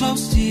too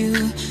close to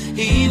you,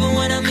 even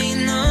when I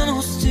mean the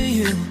most to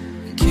you.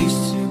 In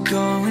case you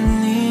go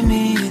and leave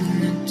me in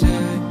the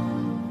dirt.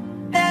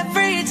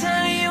 Every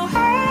time you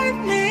hurt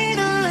me,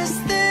 the less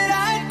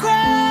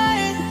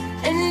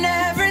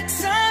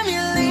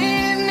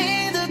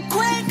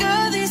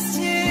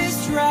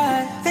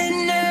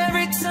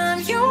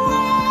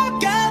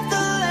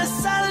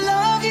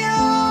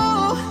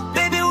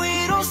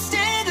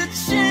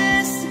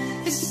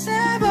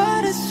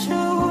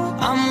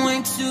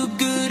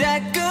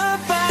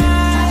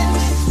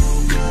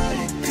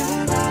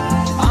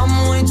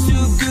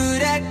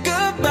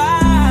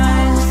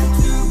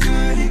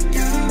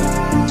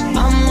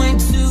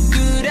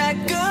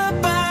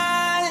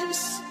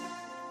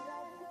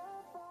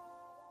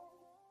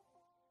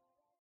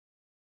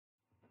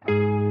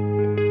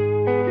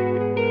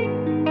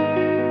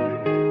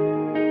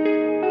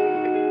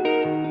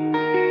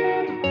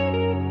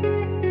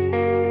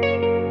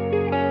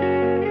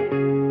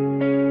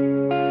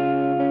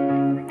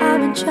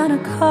been trying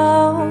to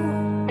call.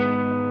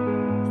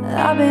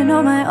 I've been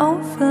on my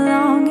own for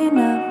long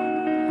enough.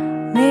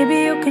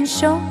 Maybe you can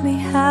show me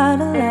how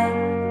to love.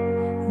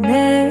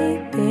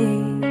 Maybe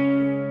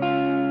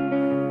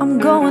I'm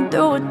going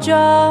through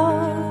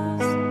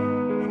withdrawals.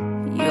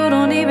 You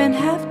don't even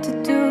have to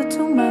do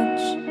too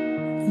much.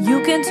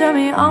 You can turn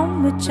me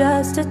on with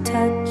just a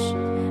touch,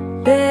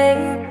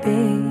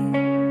 baby.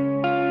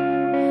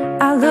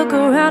 I look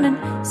around and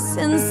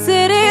since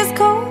it is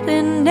cold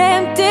and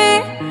empty,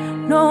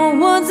 no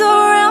one's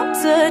around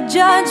to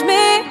judge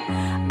me.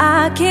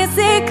 I can't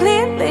see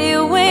clearly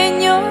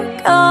when you're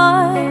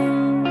gone.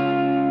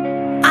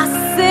 I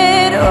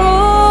said, oh,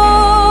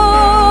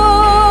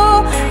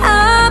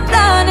 I'm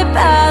blinded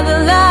by the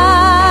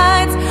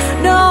lights.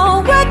 No,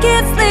 I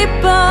can't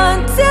sleep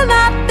until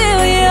I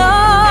feel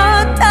your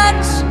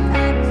touch.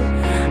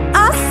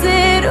 I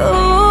said,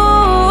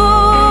 oh,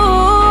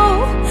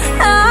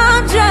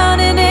 I'm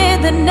drowning in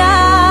the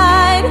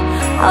night.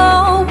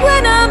 Oh,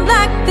 when I'm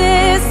like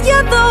this,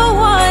 you're the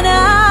one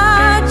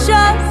I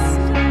trust.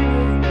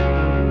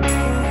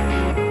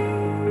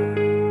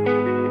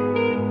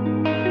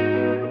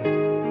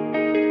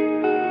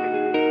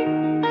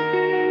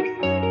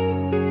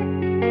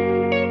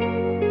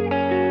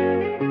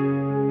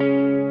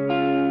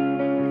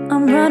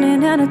 I'm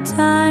running out of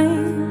time,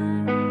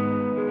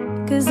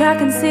 'cause I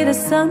can see the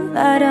sun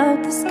light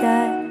up the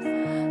sky.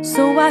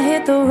 So I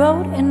hit the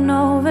road in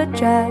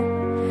overdrive,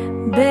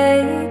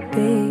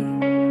 baby.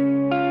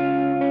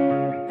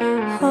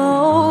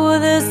 Oh,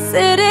 the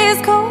city's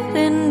cold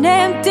and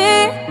empty.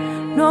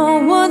 No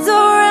one's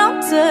around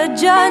to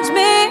judge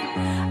me.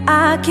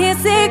 I can't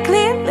see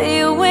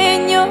clearly when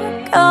you're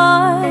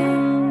gone.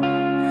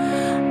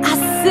 I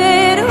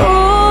said, oh,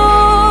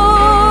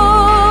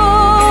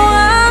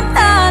 I'm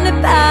blinded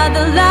by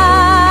the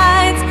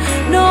lights.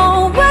 No,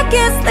 I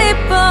can't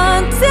sleep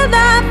until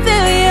I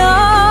feel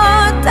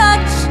your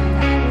touch.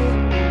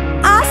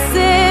 I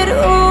said,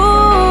 oh,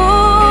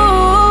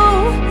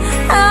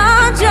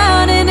 I'm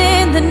drowning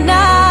in the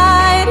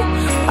night.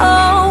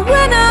 Oh,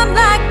 when I'm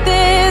like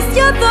this,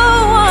 you're the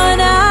one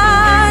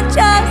I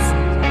trust.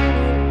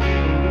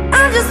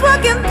 I'm just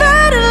walking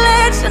by to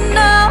let you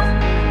know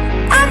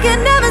I can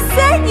never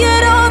say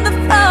it on the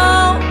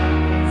phone.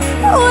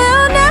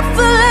 We'll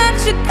never let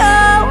you go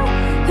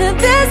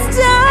this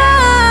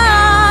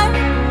time.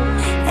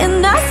 And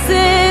I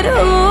said,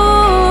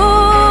 ooh,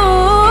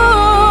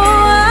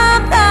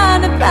 I'm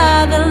blinded by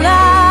the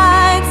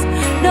lights.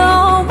 No,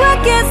 I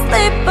can't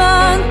sleep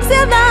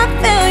until I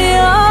feel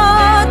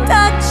your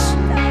touch.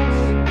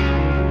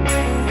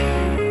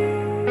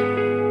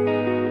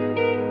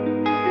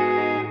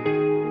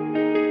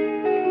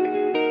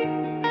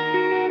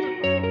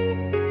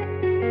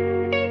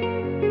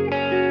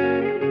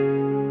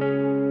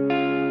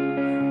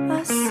 I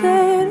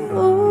said,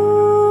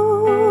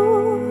 ooh,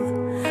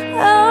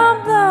 I'm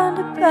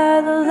blinded by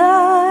the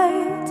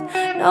light.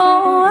 No,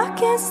 I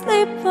can't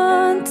sleep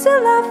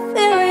until I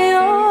feel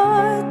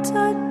your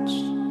touch.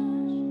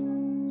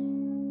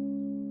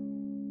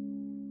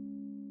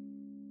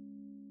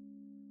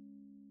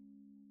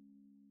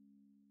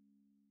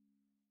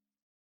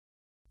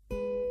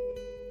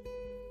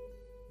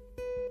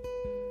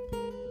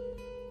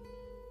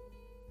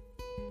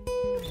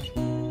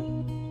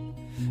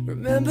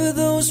 Remember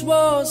those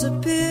walls I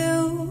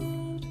built?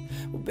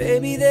 Well,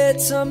 baby, they're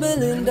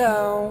tumbling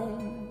down.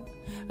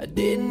 I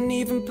didn't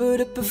even put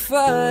up a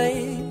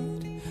fight.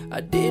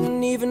 I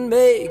didn't even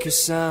make a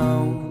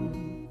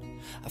sound.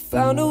 I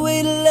found a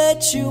way to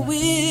let you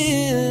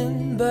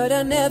in, but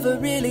I never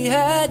really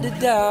had a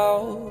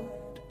doubt.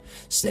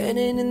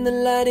 Standing in the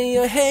light of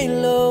your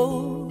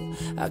halo,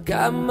 I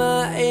got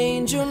my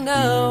angel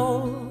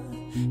now.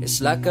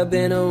 It's like I've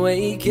been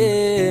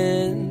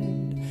awakened.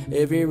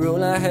 Every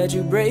rule I had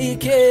you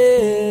break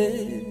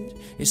it.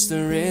 It's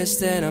the risk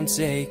that I'm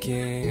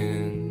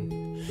taking.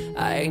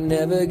 I ain't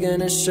never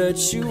gonna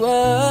shut you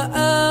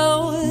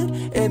out.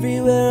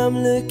 Everywhere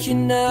I'm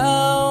looking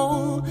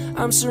now,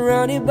 I'm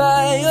surrounded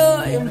by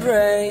your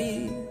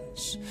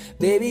embrace.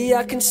 Baby,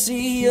 I can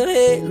see your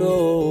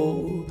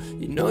halo.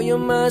 You know you're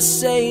my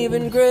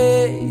saving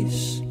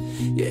grace.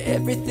 You're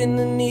everything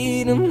I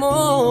need and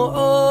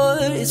more.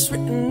 It's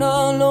written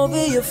all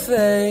over your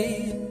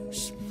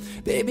face.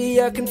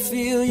 Baby, I can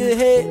feel your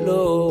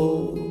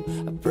halo.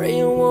 I pray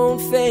it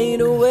won't fade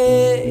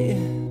away.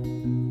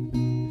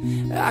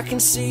 I can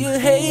see your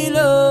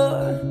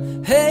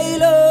halo,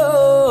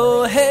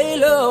 halo,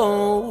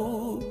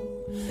 halo.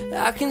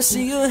 I can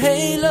see your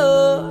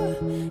halo,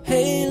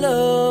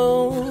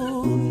 halo.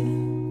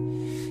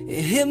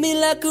 It hit me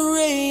like a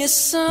ray of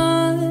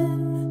sun.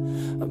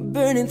 I'm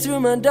burning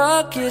through my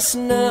darkest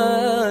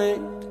night.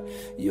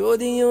 You're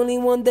the only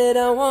one that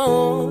I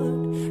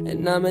want,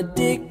 and I'm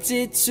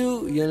addicted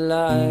to your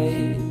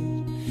light.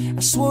 I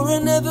swore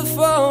I'd never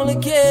fall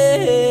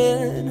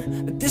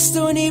again, but this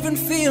don't even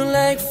feel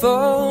like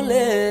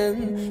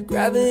falling.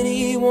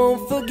 Gravity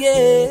won't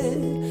forget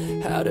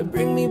how to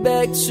bring me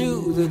back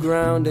to the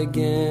ground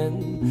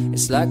again.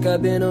 It's like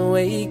I've been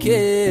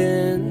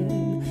awakened.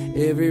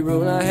 Every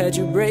rule I had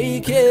you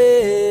break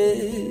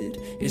it.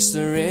 It's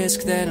the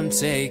risk that I'm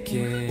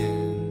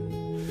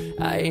taking.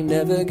 I ain't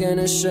never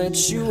gonna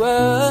shut you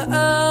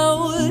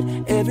out.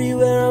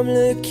 Everywhere I'm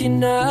looking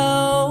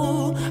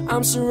now,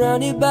 I'm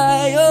surrounded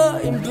by your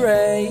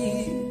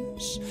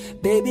embrace.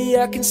 Baby,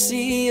 I can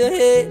see your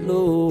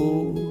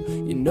halo.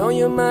 You know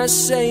you're my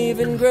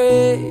saving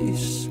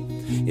grace.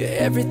 You're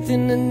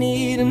everything I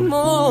need and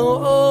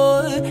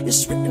more.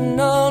 It's written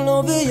all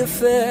over your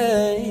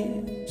face.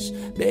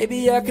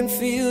 Baby, I can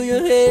feel your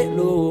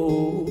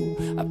halo.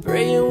 I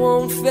pray it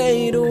won't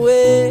fade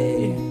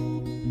away.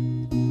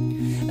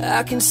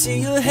 I can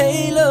see your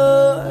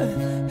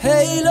halo,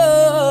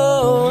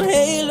 halo,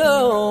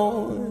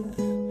 halo.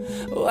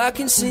 Oh, I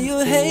can see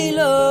your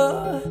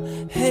halo,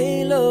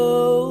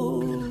 halo.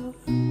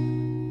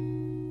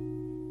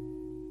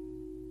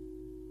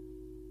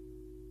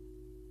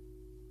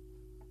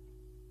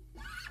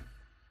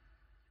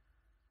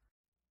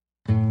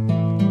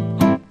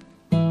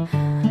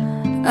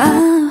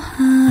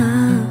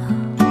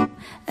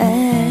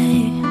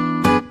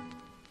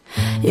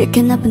 You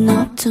can open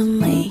up to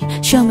me,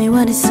 show me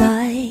what is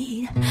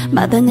inside.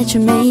 Mother Nature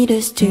made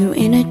us to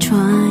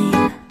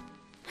intertwine.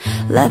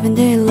 Loving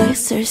the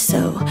elixir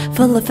so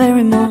full of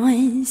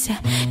pheromones.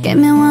 Give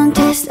me one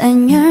taste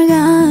and you're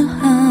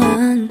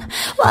gone.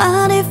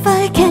 What if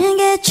I can't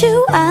get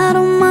you out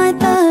of my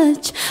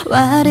touch?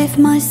 What if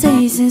my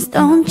seasons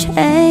don't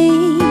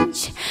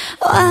change?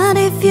 What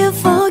if you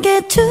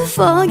forget to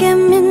forget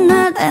me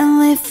not and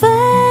we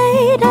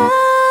fade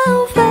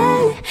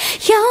away?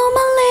 You're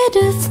my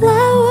little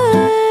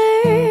flower,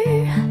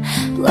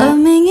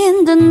 blooming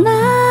in the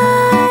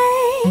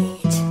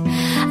night,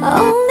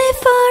 only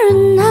for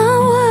an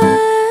hour.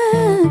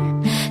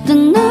 The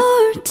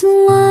northern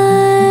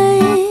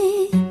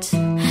light,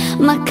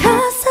 my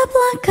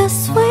Casablanca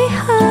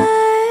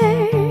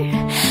sweetheart,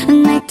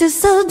 nectar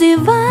so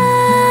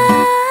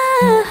divine.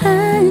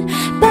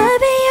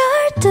 Baby,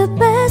 you're the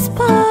best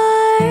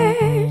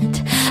part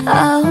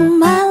of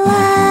my life.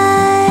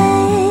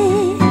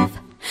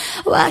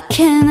 What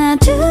can I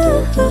do?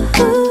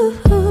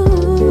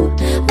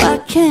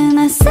 What can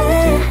I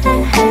say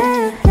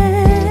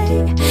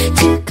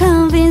to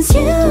convince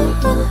you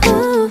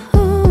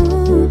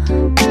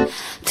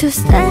to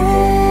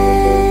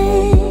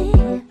stay?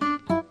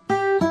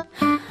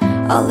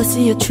 All I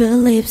see are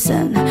tulips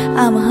and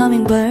I'm a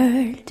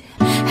hummingbird,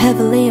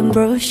 heavily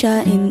embroiled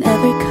in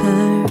every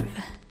curve.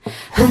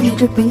 Honey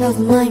dripping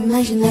over my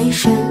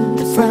imagination,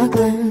 the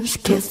fragrance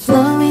keeps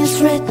flowing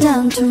straight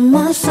down to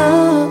my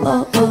soul.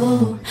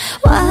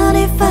 What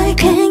if I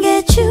can't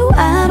get you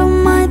out of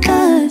my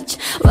touch?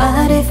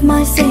 What if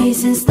my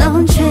seasons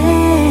don't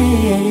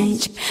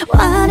change?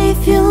 What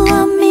if you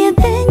love me,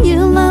 then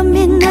you love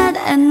me not,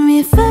 and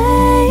we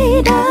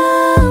fade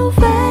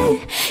away?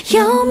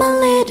 You're my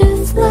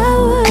little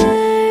flower,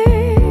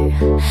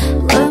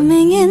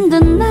 blooming in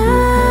the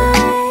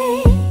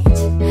night,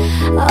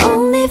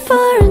 only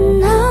for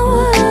an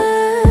hour.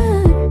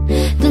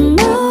 The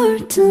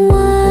northern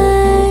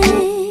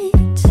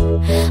light,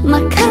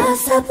 my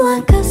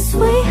Casablanca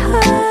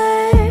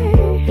sweetheart,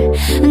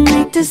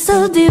 nectar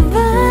so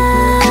divine.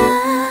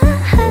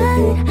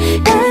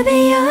 Baby,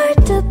 you're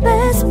the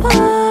best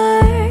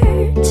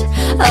part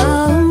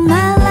of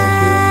my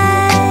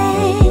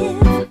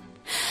life.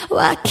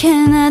 What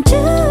can I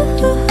do?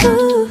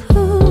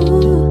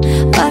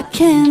 What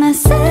can I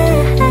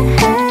say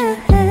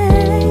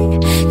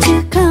to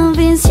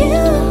convince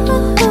you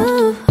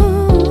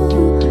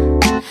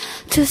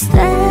to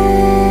stay?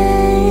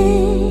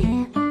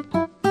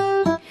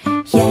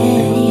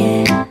 Yeah,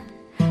 yeah,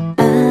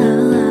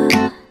 oh,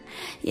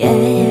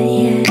 yeah,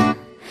 yeah,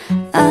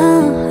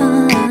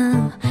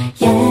 oh,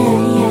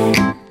 yeah,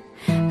 yeah,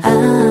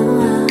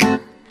 oh,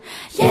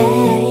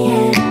 yeah,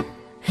 yeah,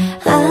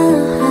 oh.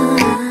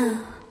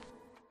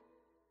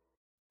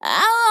 I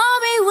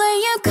love it when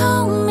you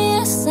call me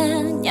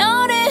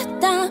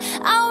señorita.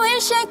 I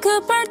wish I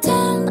could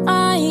pretend I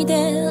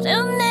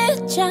didn't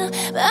need ya,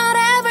 but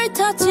every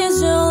touch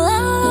is your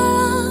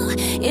love.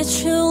 It's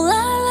true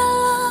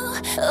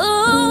love.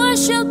 Ooh, I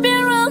should be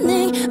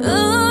running.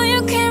 Ooh,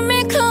 you keep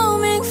me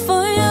coming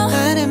for you.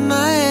 And in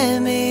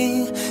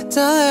Miami,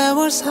 the air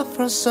was hot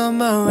from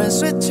summer and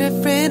sweet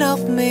dripping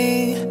off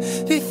me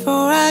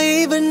before I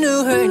even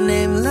knew her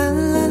name. La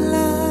la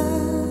la,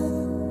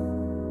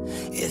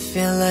 it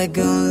felt like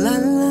a la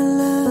la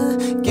la,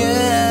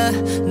 yeah,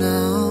 no.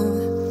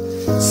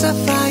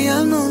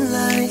 Sapphire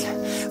moonlight,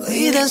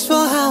 we danced for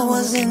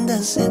hours in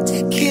the sun,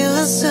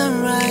 tequila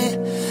sunrise.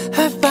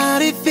 Her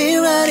body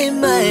feel right in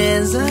my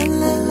hands, la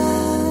la la.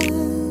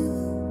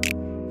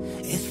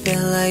 It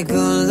felt like a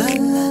la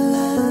la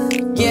la,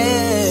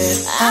 yeah.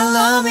 I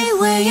love it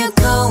when you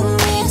call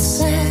me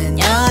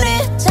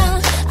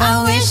señorita.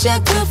 I wish I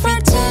could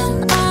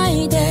pretend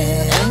I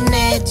didn't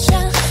need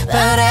ya,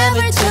 but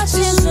every touch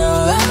is your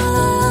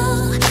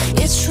love.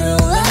 It's true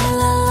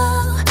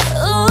love.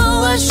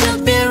 Ooh, I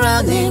should be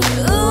running.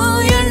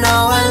 Ooh, you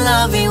know I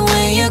love it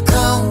when you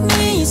call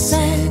me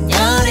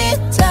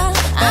señorita.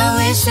 I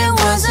wish it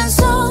wasn't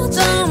so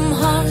damn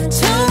hard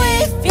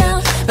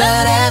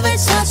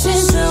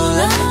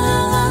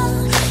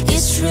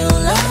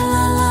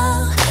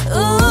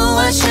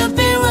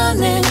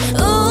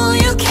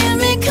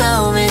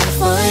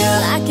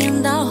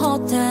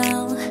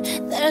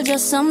are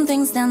just some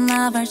things that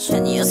never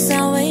change. You say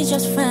we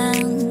just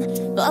friends,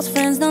 but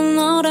friends don't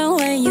know the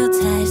way you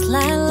taste.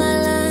 La la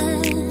la.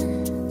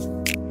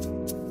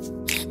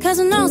 Cause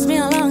it knows me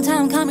a long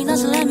time coming,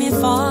 doesn't let me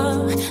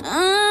fall.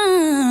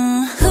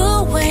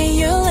 The way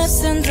you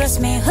lips and dress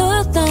me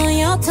hooked on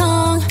your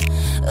tongue.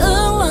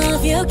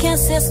 Love you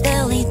kiss it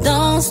steadily,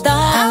 don't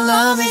stop. I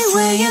love it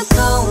when you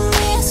call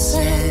me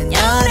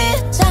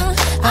señorita.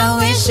 I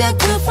wish I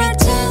could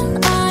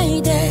pretend I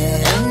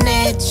didn't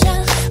need ya,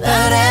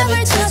 but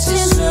every touch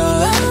is true,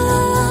 la la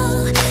la.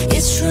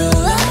 It's true,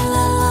 la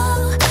la la.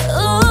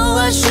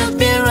 Ooh, I should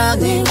be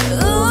running.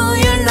 Ooh,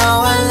 you know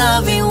I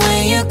love it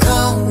when you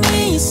call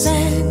me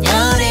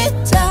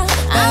señorita.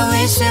 I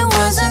wish it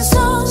wasn't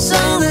so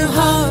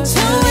hard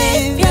to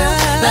leave ya,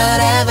 but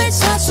every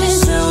touch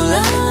is true,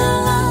 la la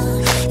la.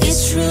 It's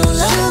true,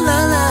 la la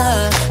la.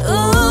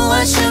 Ooh,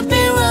 I should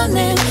be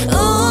running.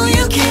 Ooh,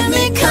 you keep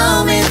me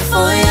coming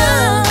for ya.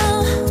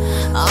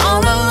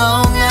 All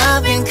along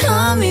I've been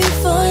coming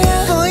for ya,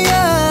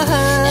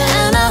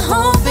 and I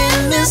hope it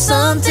means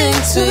something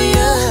to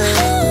you.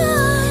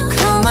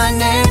 Call my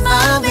name,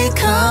 I'll be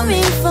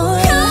coming for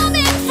ya.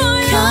 Coming for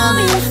ya.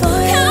 Coming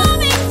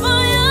for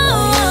ya.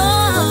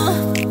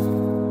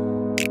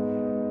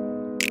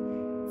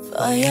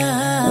 For ya.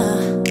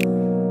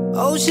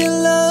 Oh, she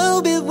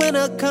love it when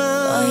I come.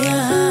 Oh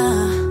yeah.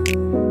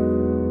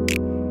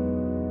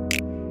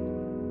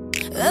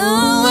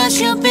 Oh, I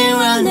should be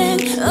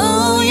running.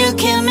 Oh, you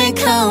keep me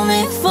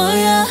coming for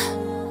ya.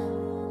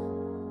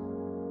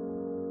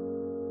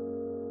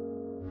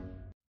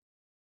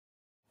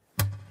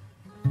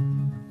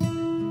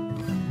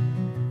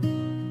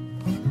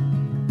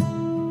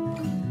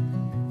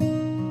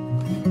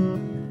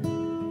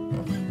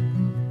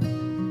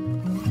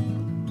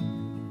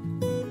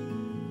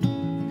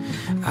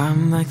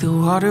 I'm like the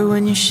water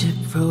when your ship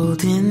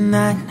rolled in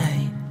that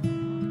night.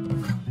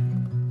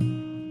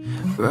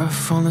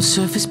 Rough on the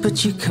surface,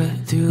 but you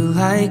cut through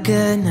like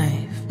a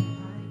knife.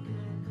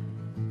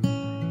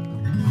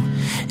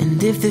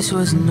 And if this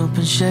was an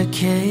open shut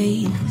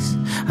case,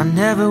 I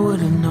never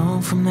would have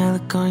known from that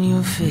look on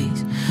your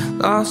face.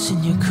 Lost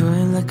in your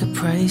current like a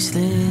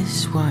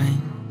priceless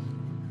wine.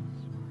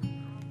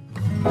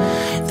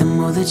 The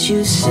more that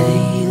you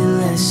say, the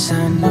less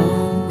I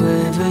know.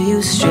 Wherever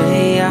you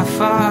stray, I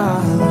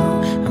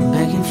follow. I'm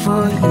begging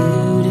for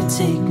you to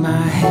take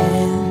my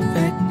hand,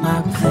 wreck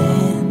my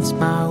plans,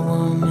 my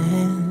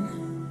woman.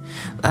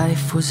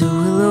 Life was a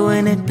willow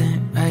and it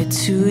bent right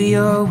to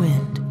your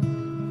wind.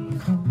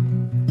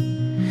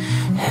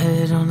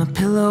 Head on a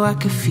pillow, I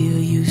could feel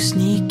you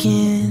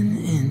sneaking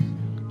in,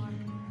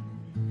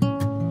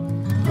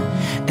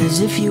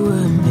 as if you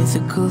were a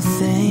mythical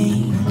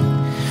thing,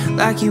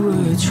 like you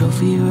were a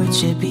trophy or a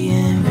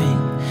champion ring.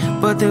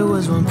 But there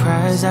was one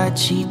prize I'd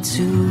cheat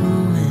to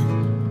win.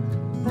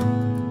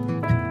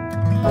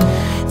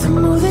 The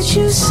more that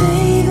you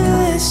say, the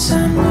less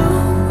I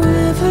know.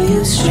 Wherever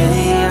you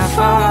stray, I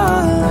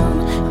follow.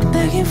 I'm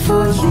begging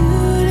for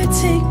you to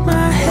take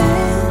my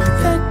hand,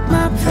 wreck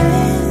my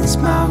plans,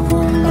 my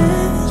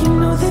woman. You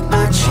know that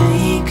my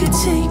train could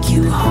take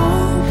you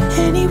home.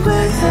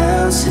 Anywhere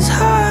else is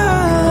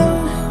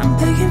hollow. I'm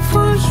begging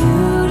for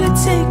you to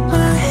take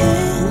my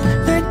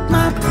hand, wreck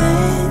my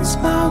plans,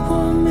 my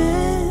woman.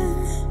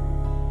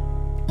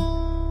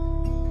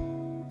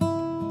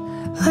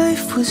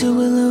 Life was a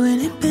willow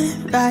and it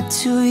bent right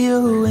to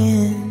your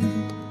wind.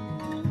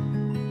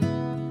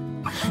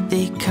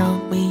 They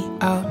count me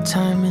out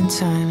time and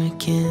time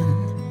again.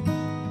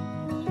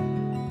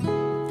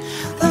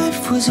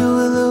 Life was a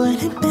willow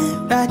and it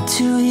bent right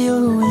to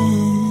your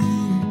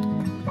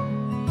wind.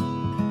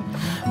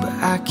 But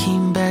I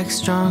came back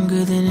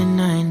stronger than a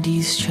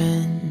 90s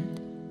trend.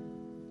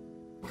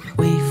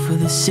 Wait for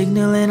the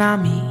signal and I'll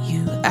meet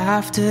you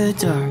after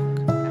dark.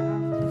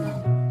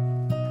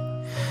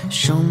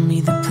 Show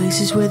me the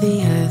places where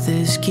the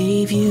others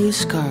gave you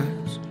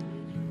scars.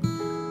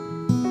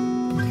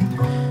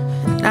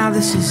 Now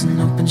this is an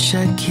open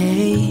shut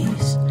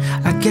case.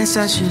 I guess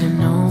I should have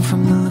known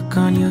from the look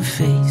on your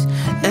face.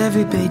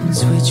 Every bait and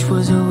switch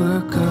was a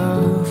work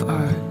of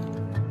art.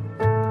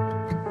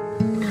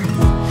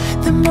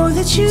 The more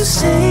that you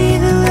say,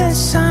 the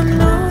less I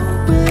know.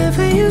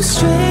 Wherever you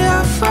stray,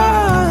 I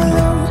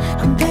follow.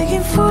 I'm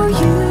begging for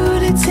you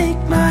to take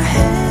my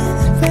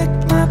hand, wreck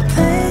my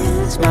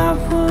plans, my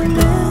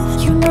woman.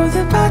 You know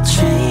that my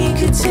train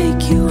could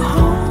take you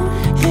home.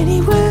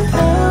 Anywhere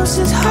else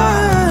is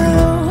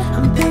hollow.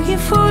 I'm begging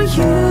for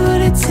you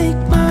to take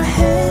my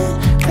hand,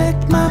 wreck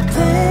my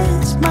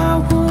plans, my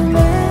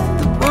woman.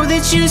 The more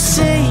that you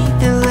say,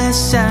 the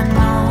less I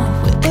know.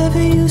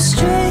 Wherever you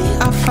stray,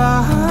 I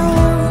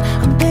follow.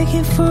 I'm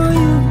begging for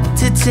you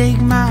to take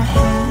my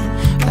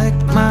hand, wreck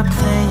my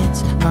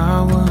plans,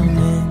 my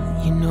woman.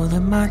 You know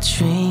that my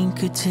train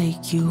could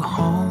take you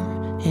home.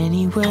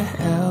 Anywhere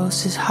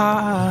else is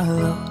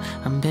hollow.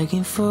 I'm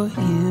begging for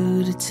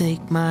you to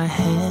take my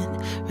hand,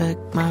 wreck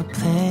my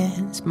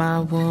plans, my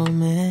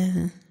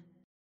woman.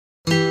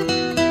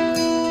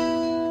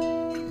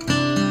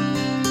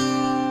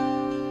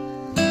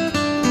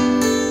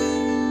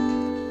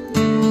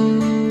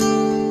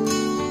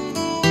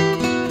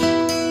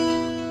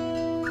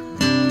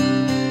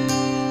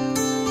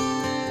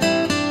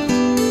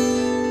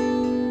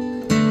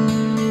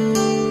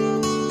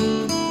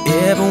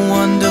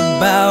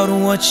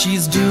 what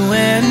she's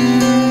doing,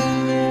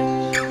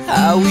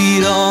 how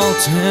we'd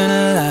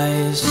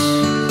alternalize.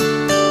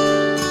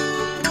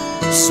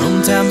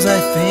 Sometimes I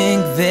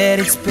think that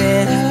it's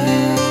better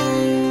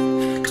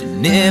to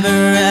never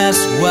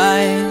ask why.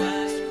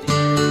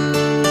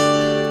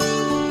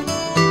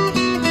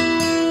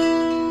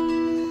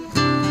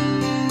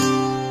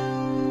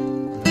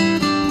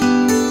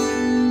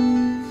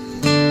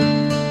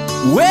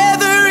 Where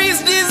there is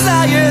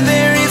desire,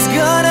 there is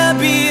gonna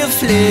be a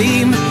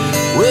flame.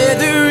 Where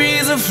there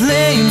is a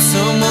flame,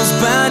 someone's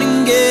bound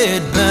to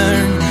get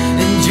burned.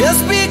 And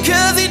just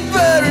because it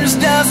burns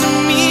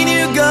doesn't mean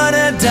you're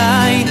gonna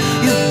die.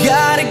 You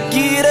gotta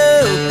get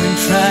up and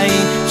try,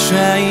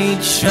 try,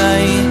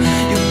 try.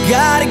 You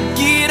gotta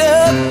get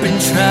up and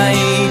try,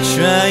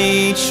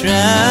 try,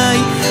 try.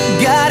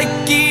 Gotta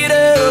get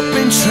up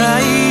and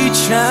try,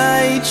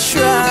 try,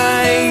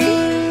 try.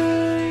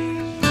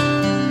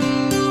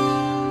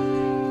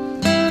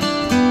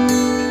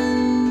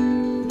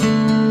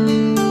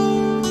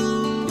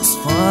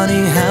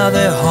 Funny how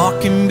their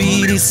heart can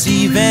be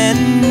deceiving,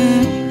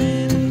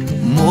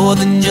 more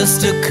than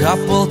just a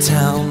couple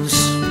towns.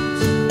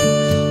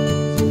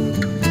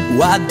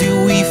 Why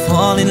do we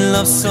fall in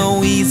love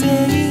so easy,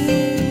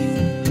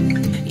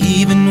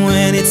 even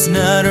when it's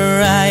not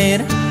right?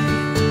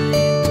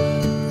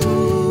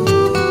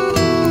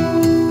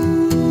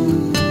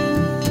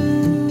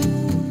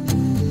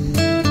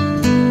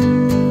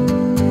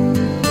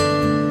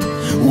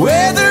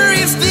 Where there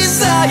is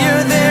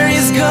desire, there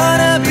is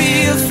gonna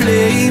be a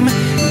flame.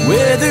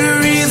 Where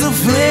there is a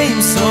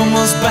flame,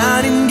 someone's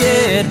bound to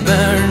get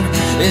burned.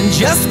 And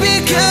just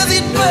because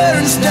it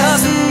burns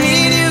doesn't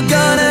mean you're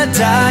gonna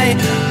die.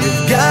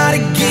 You've gotta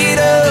get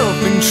up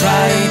and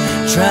try,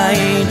 try,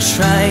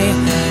 try.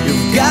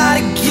 You've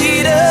gotta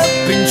get up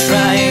and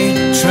try,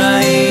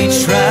 try,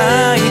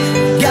 try.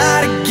 You've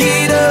gotta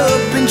get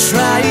up and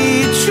try,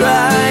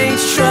 try,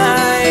 try.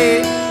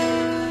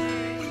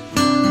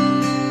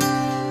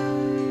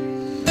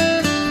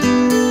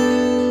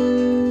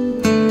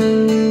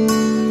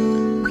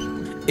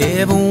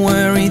 Ever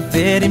worried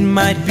that it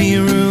might be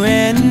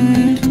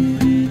ruined?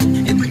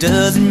 It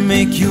doesn't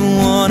make you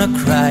wanna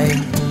cry.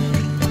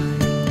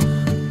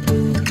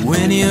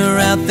 When you're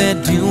out there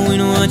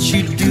doing what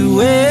you're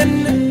doing,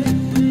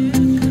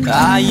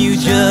 are you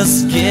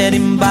just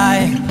getting by?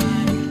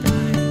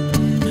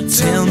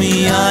 Tell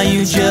me, are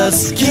you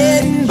just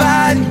getting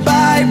by,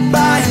 by,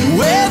 by?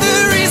 Where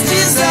there is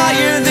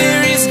desire,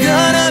 there is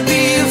gonna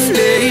be a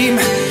flame.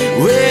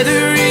 Where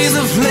there is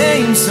a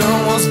flame,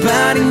 someone's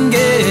bound to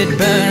get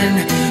burned.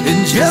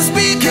 And just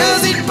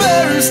because it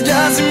burns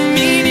doesn't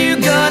mean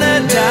you're gonna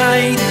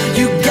die.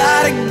 You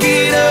gotta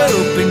get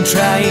up and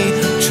try,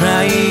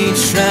 try,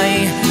 try.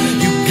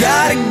 You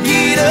gotta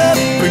get up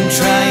and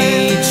try,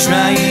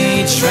 try,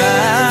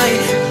 try.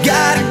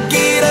 Gotta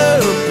get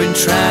up and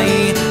try,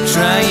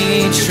 try,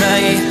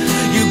 try.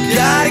 You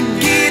gotta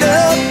get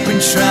up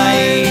and try,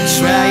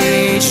 try,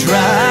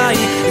 try.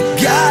 You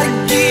gotta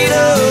get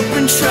up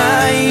and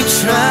try,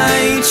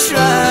 try,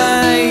 try.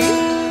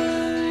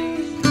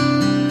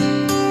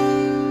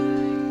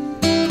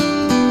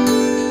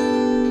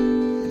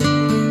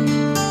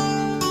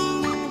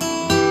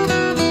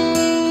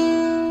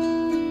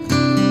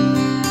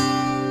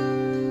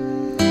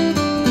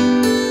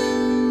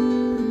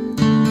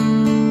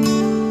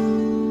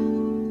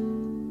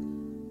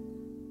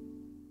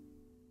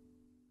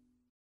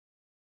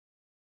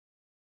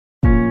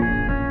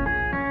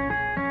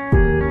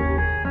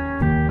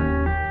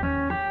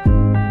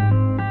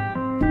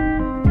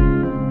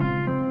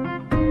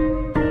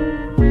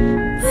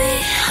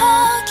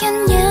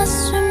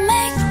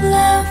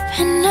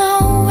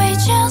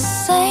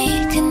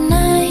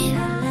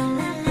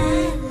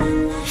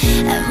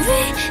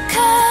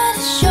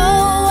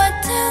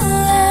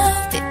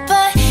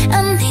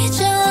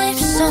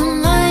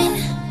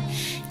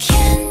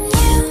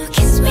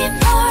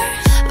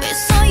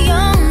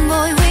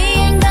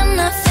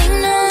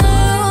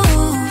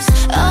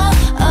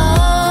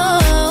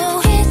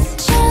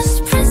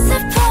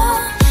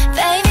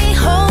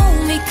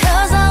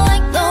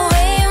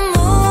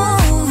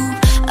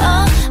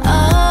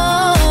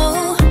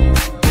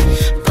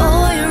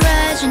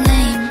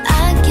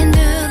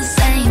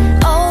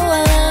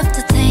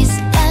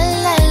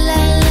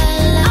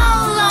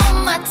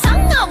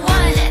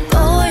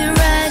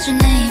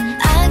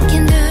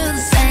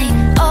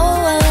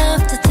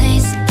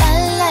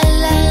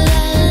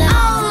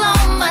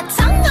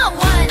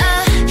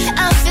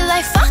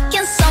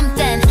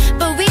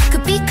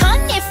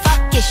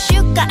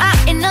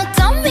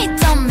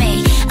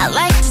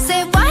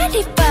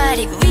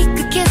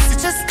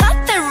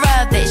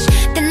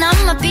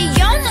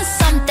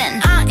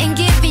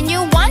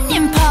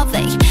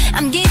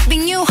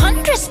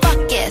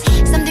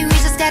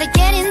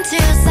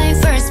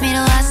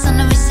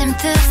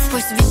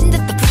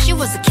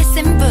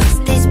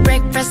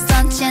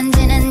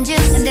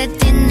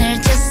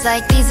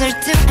 Like these are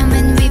two, and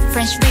when we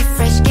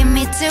refresh, give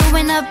me two.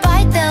 When I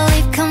bite the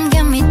lip, come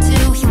give me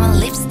two. Human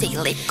lipstick,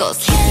 lip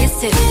gloss,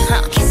 kiss you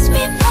too. Kiss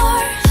me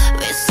more,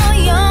 we're so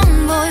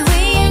young boy, we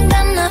ain't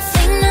got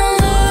nothing to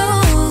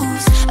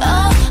lose.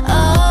 Oh,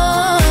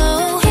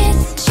 oh,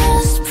 it's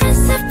just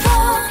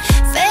principle.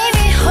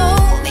 Baby,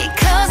 hold me,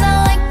 'cause I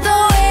like the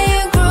way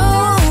you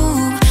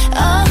groove.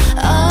 Oh,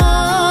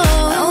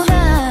 oh,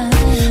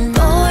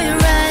 boy,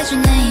 write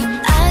your name,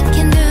 I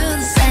can do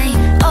the same.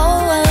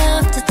 Oh, I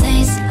love the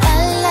taste, la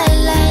la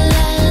la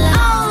la la.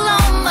 All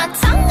on my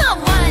tongue, I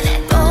want it.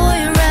 Boy,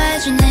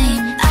 write your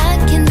name, I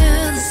can do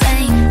the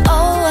same.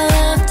 Oh, I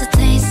love the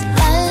taste,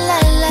 la la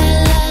la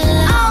la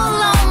la.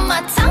 All on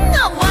my tongue,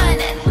 I want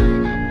it.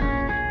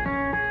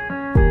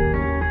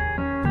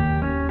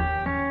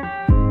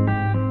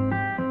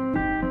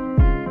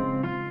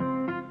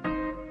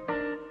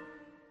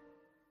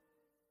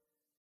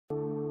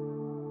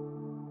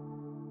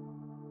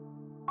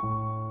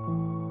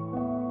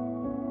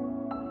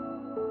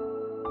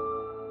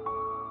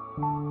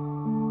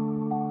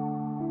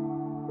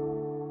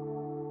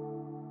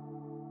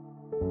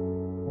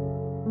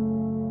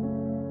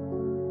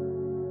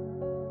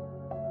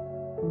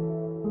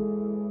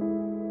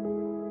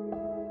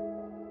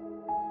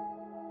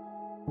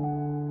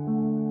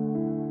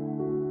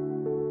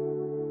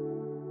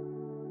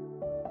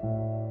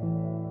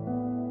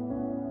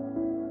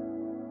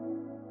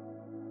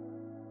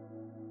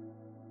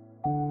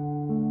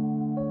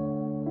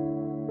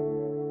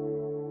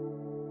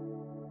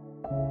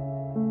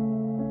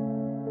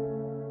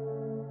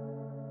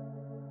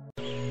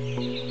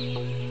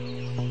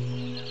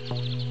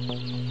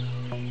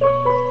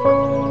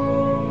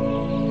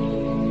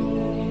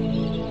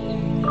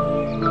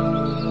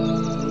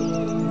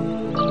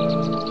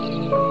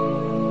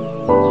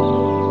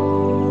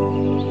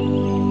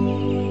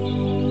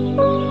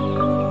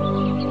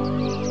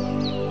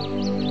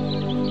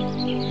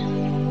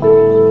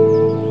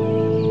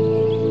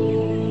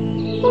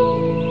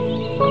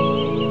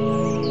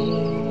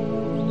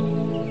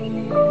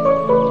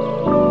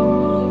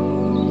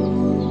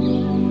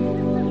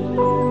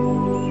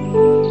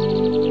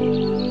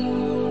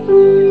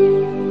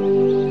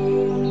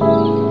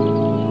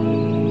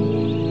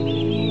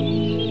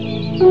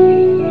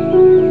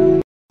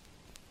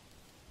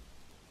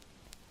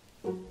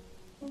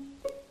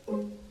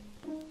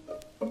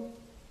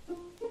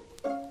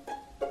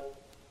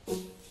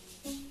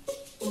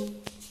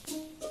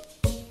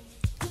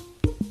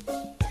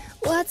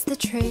 What's the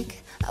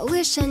trick? I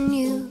wish I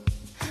knew.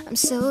 I'm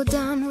so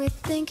done with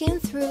thinking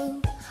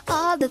through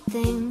all the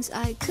things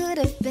I could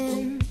have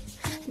been,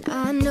 and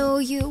I know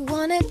you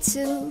wanted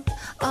to.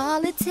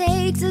 All it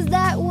takes is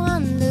that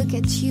one look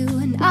at you,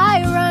 and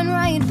I run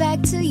right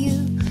back to you.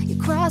 You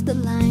cross the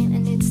line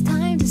and it's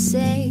time to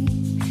say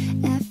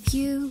F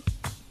you.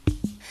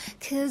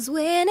 'Cause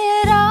when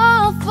it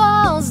all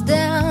falls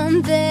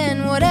down,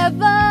 then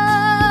whatever.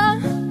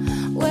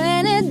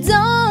 When it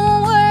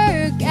don't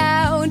work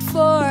out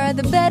for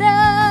the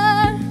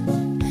better,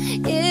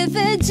 if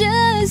it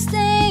just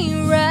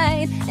ain't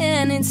right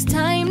and it's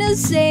time to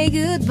say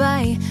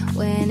goodbye.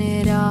 When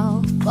it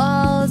all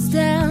falls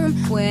down,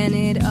 when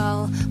it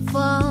all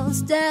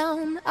falls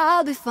down,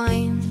 I'll be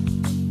fine.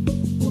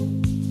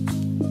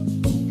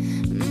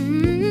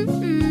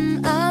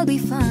 I'll be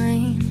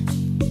fine.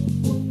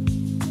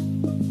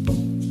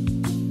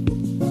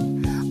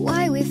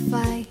 Why we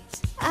fight,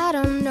 I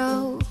don't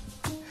know.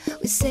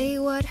 We say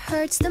what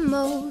hurts the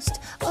most.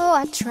 Oh,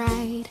 I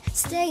tried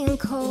staying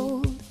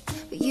cold,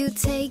 but you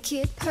take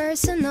it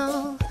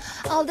personal.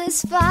 All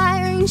this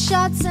firing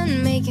shots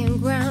and making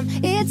ground,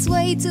 it's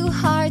way too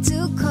hard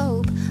to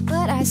cope.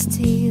 But I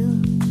still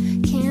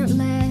can't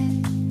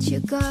let you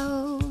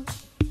go.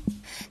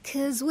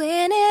 'Cause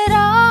when it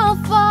all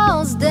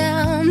falls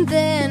down,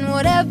 then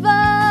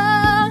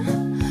whatever.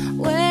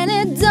 When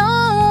it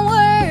don't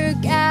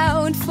work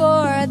out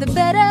for the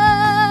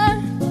better,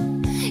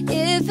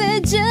 if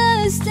it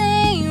just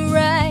ain't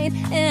right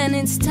and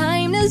it's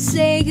time to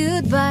say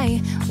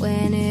goodbye.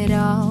 When it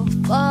all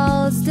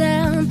falls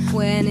down,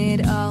 when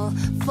it all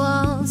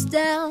falls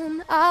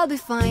down, I'll be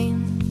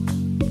fine.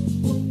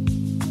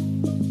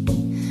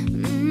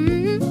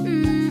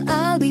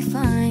 I'll be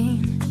fine.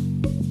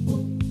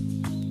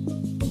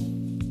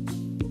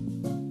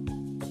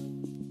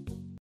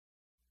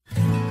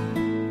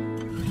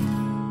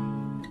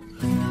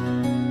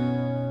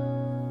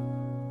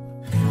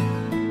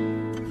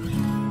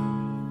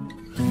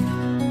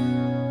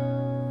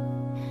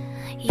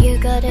 You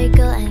gotta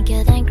go and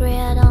get angry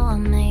at all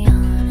my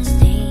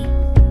honesty.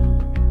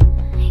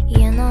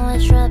 You know I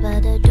try,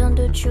 but I don't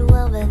do too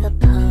well with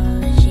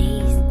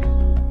apologies.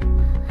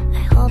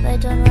 I hope I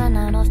don't run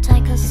out of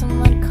time, 'cause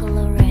someone call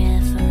a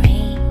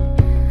referee.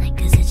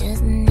 'Cause I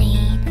just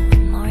need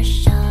one more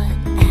shot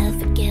at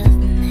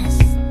forgiveness.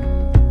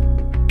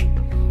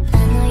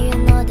 I know you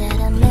know that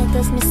I made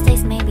those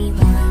mistakes maybe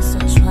once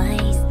or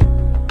twice.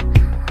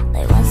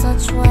 Like once or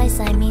twice,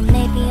 I mean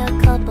maybe a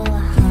couple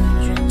of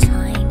 100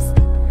 times.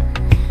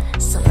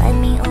 So let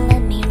me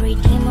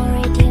redeem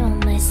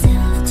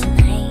myself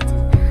tonight.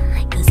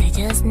 'Cause I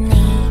just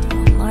need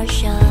one more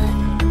shot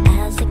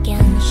at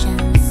second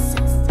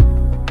chances.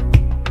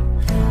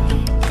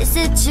 Is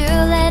it too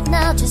late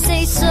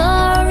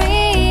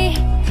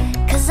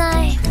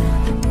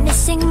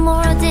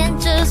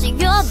just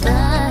your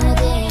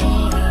body.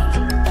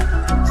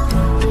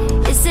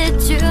 Is it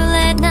too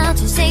late now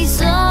to say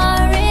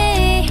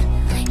sorry?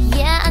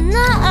 Yeah, I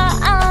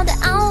know that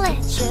I'll let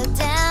you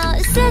down.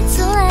 Is it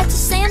too late to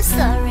say I'm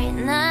sorry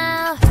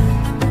now?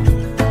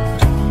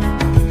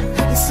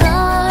 I'm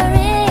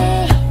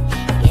sorry,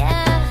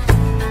 yeah.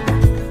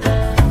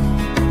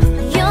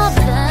 Your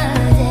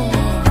body.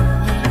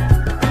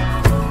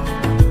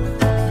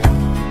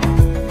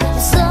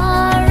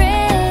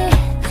 Sorry,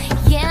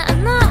 yeah, I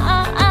know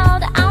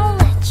that I'll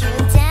let you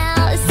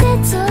down. Is it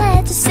too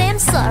late to say I'm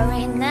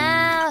sorry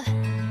now?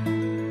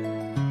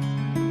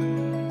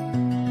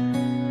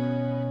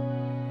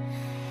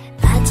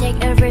 I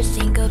take every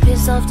single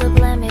piece of the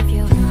blame if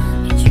you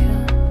want me to,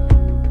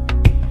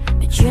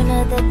 but you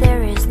know that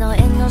there is no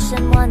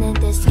innocent one in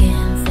this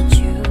game for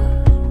you.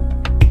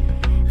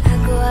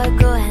 I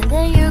go, and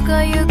then you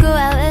go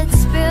out and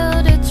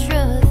spill the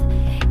truth.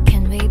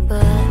 Can we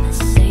but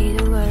say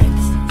the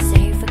words,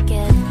 say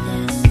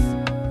forgiveness?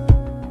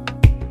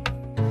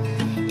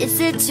 Is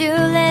it too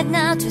late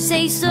now to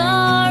say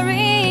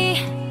sorry?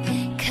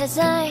 'Cause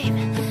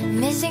I'm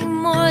missing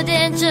more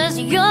than just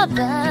your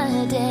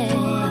body.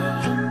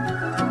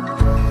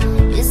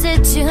 Is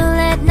it too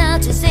late now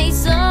to say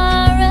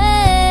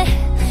sorry?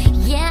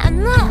 Yeah, I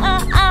know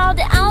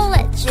that I'll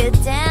let you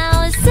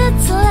down. Is it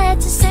too late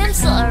to say I'm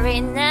sorry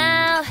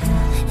now?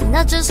 And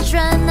I'm just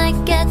trying to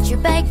get you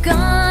back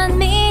on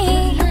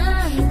me,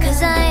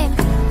 'cause I'm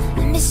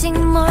missing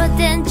more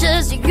than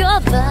just your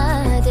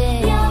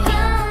body.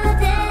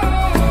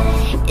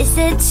 Is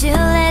it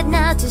too late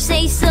now to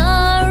say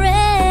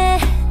sorry?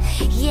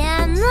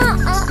 Yeah, I know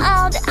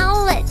that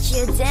I'll let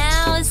you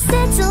down. Is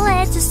it too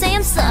late to say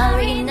I'm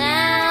sorry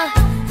now?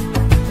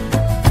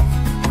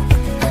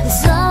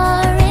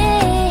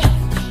 Sorry,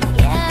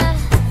 yeah.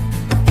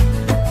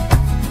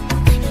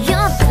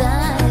 Your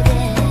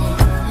body.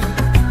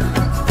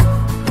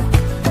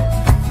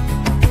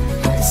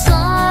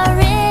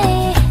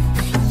 Sorry,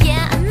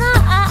 yeah, I know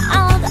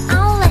that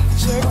I'll let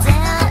you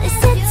down. Is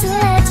it too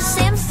late to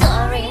say I'm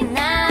sorry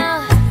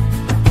now?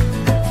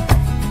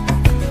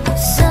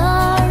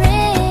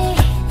 Sorry,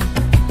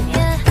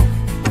 yeah.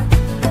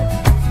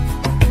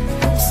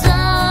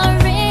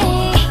 Sorry,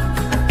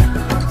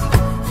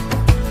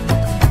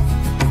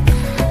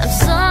 I'm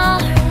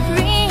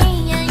sorry,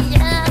 yeah,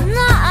 yeah. I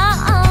know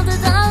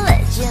that I'll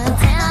let you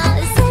down.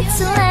 Is it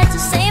too late to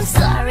say I'm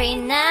sorry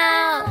now?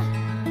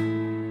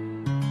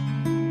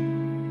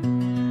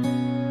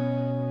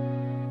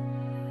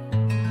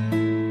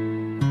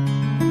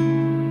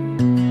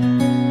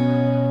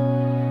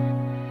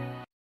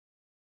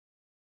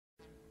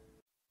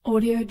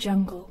 Audio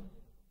Jungle.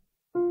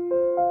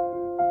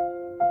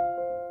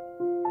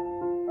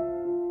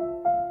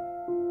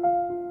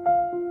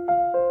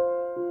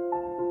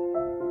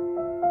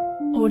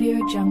 Audio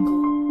Jungle.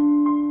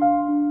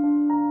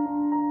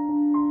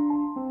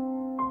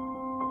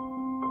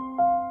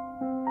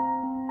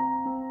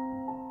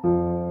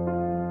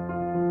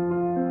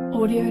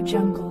 Audio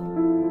Jungle.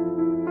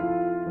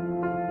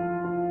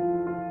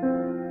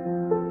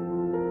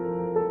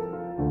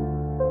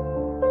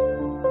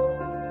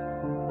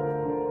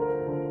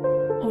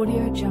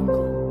 Audio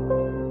Jungle.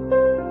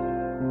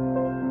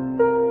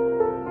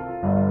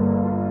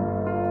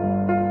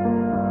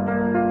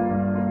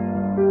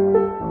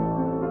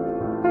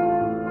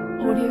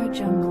 Audio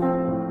Jungle.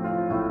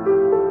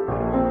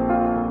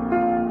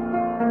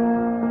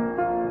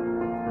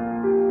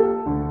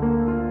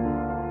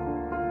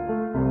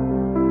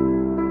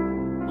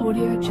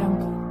 Audio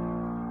Jungle.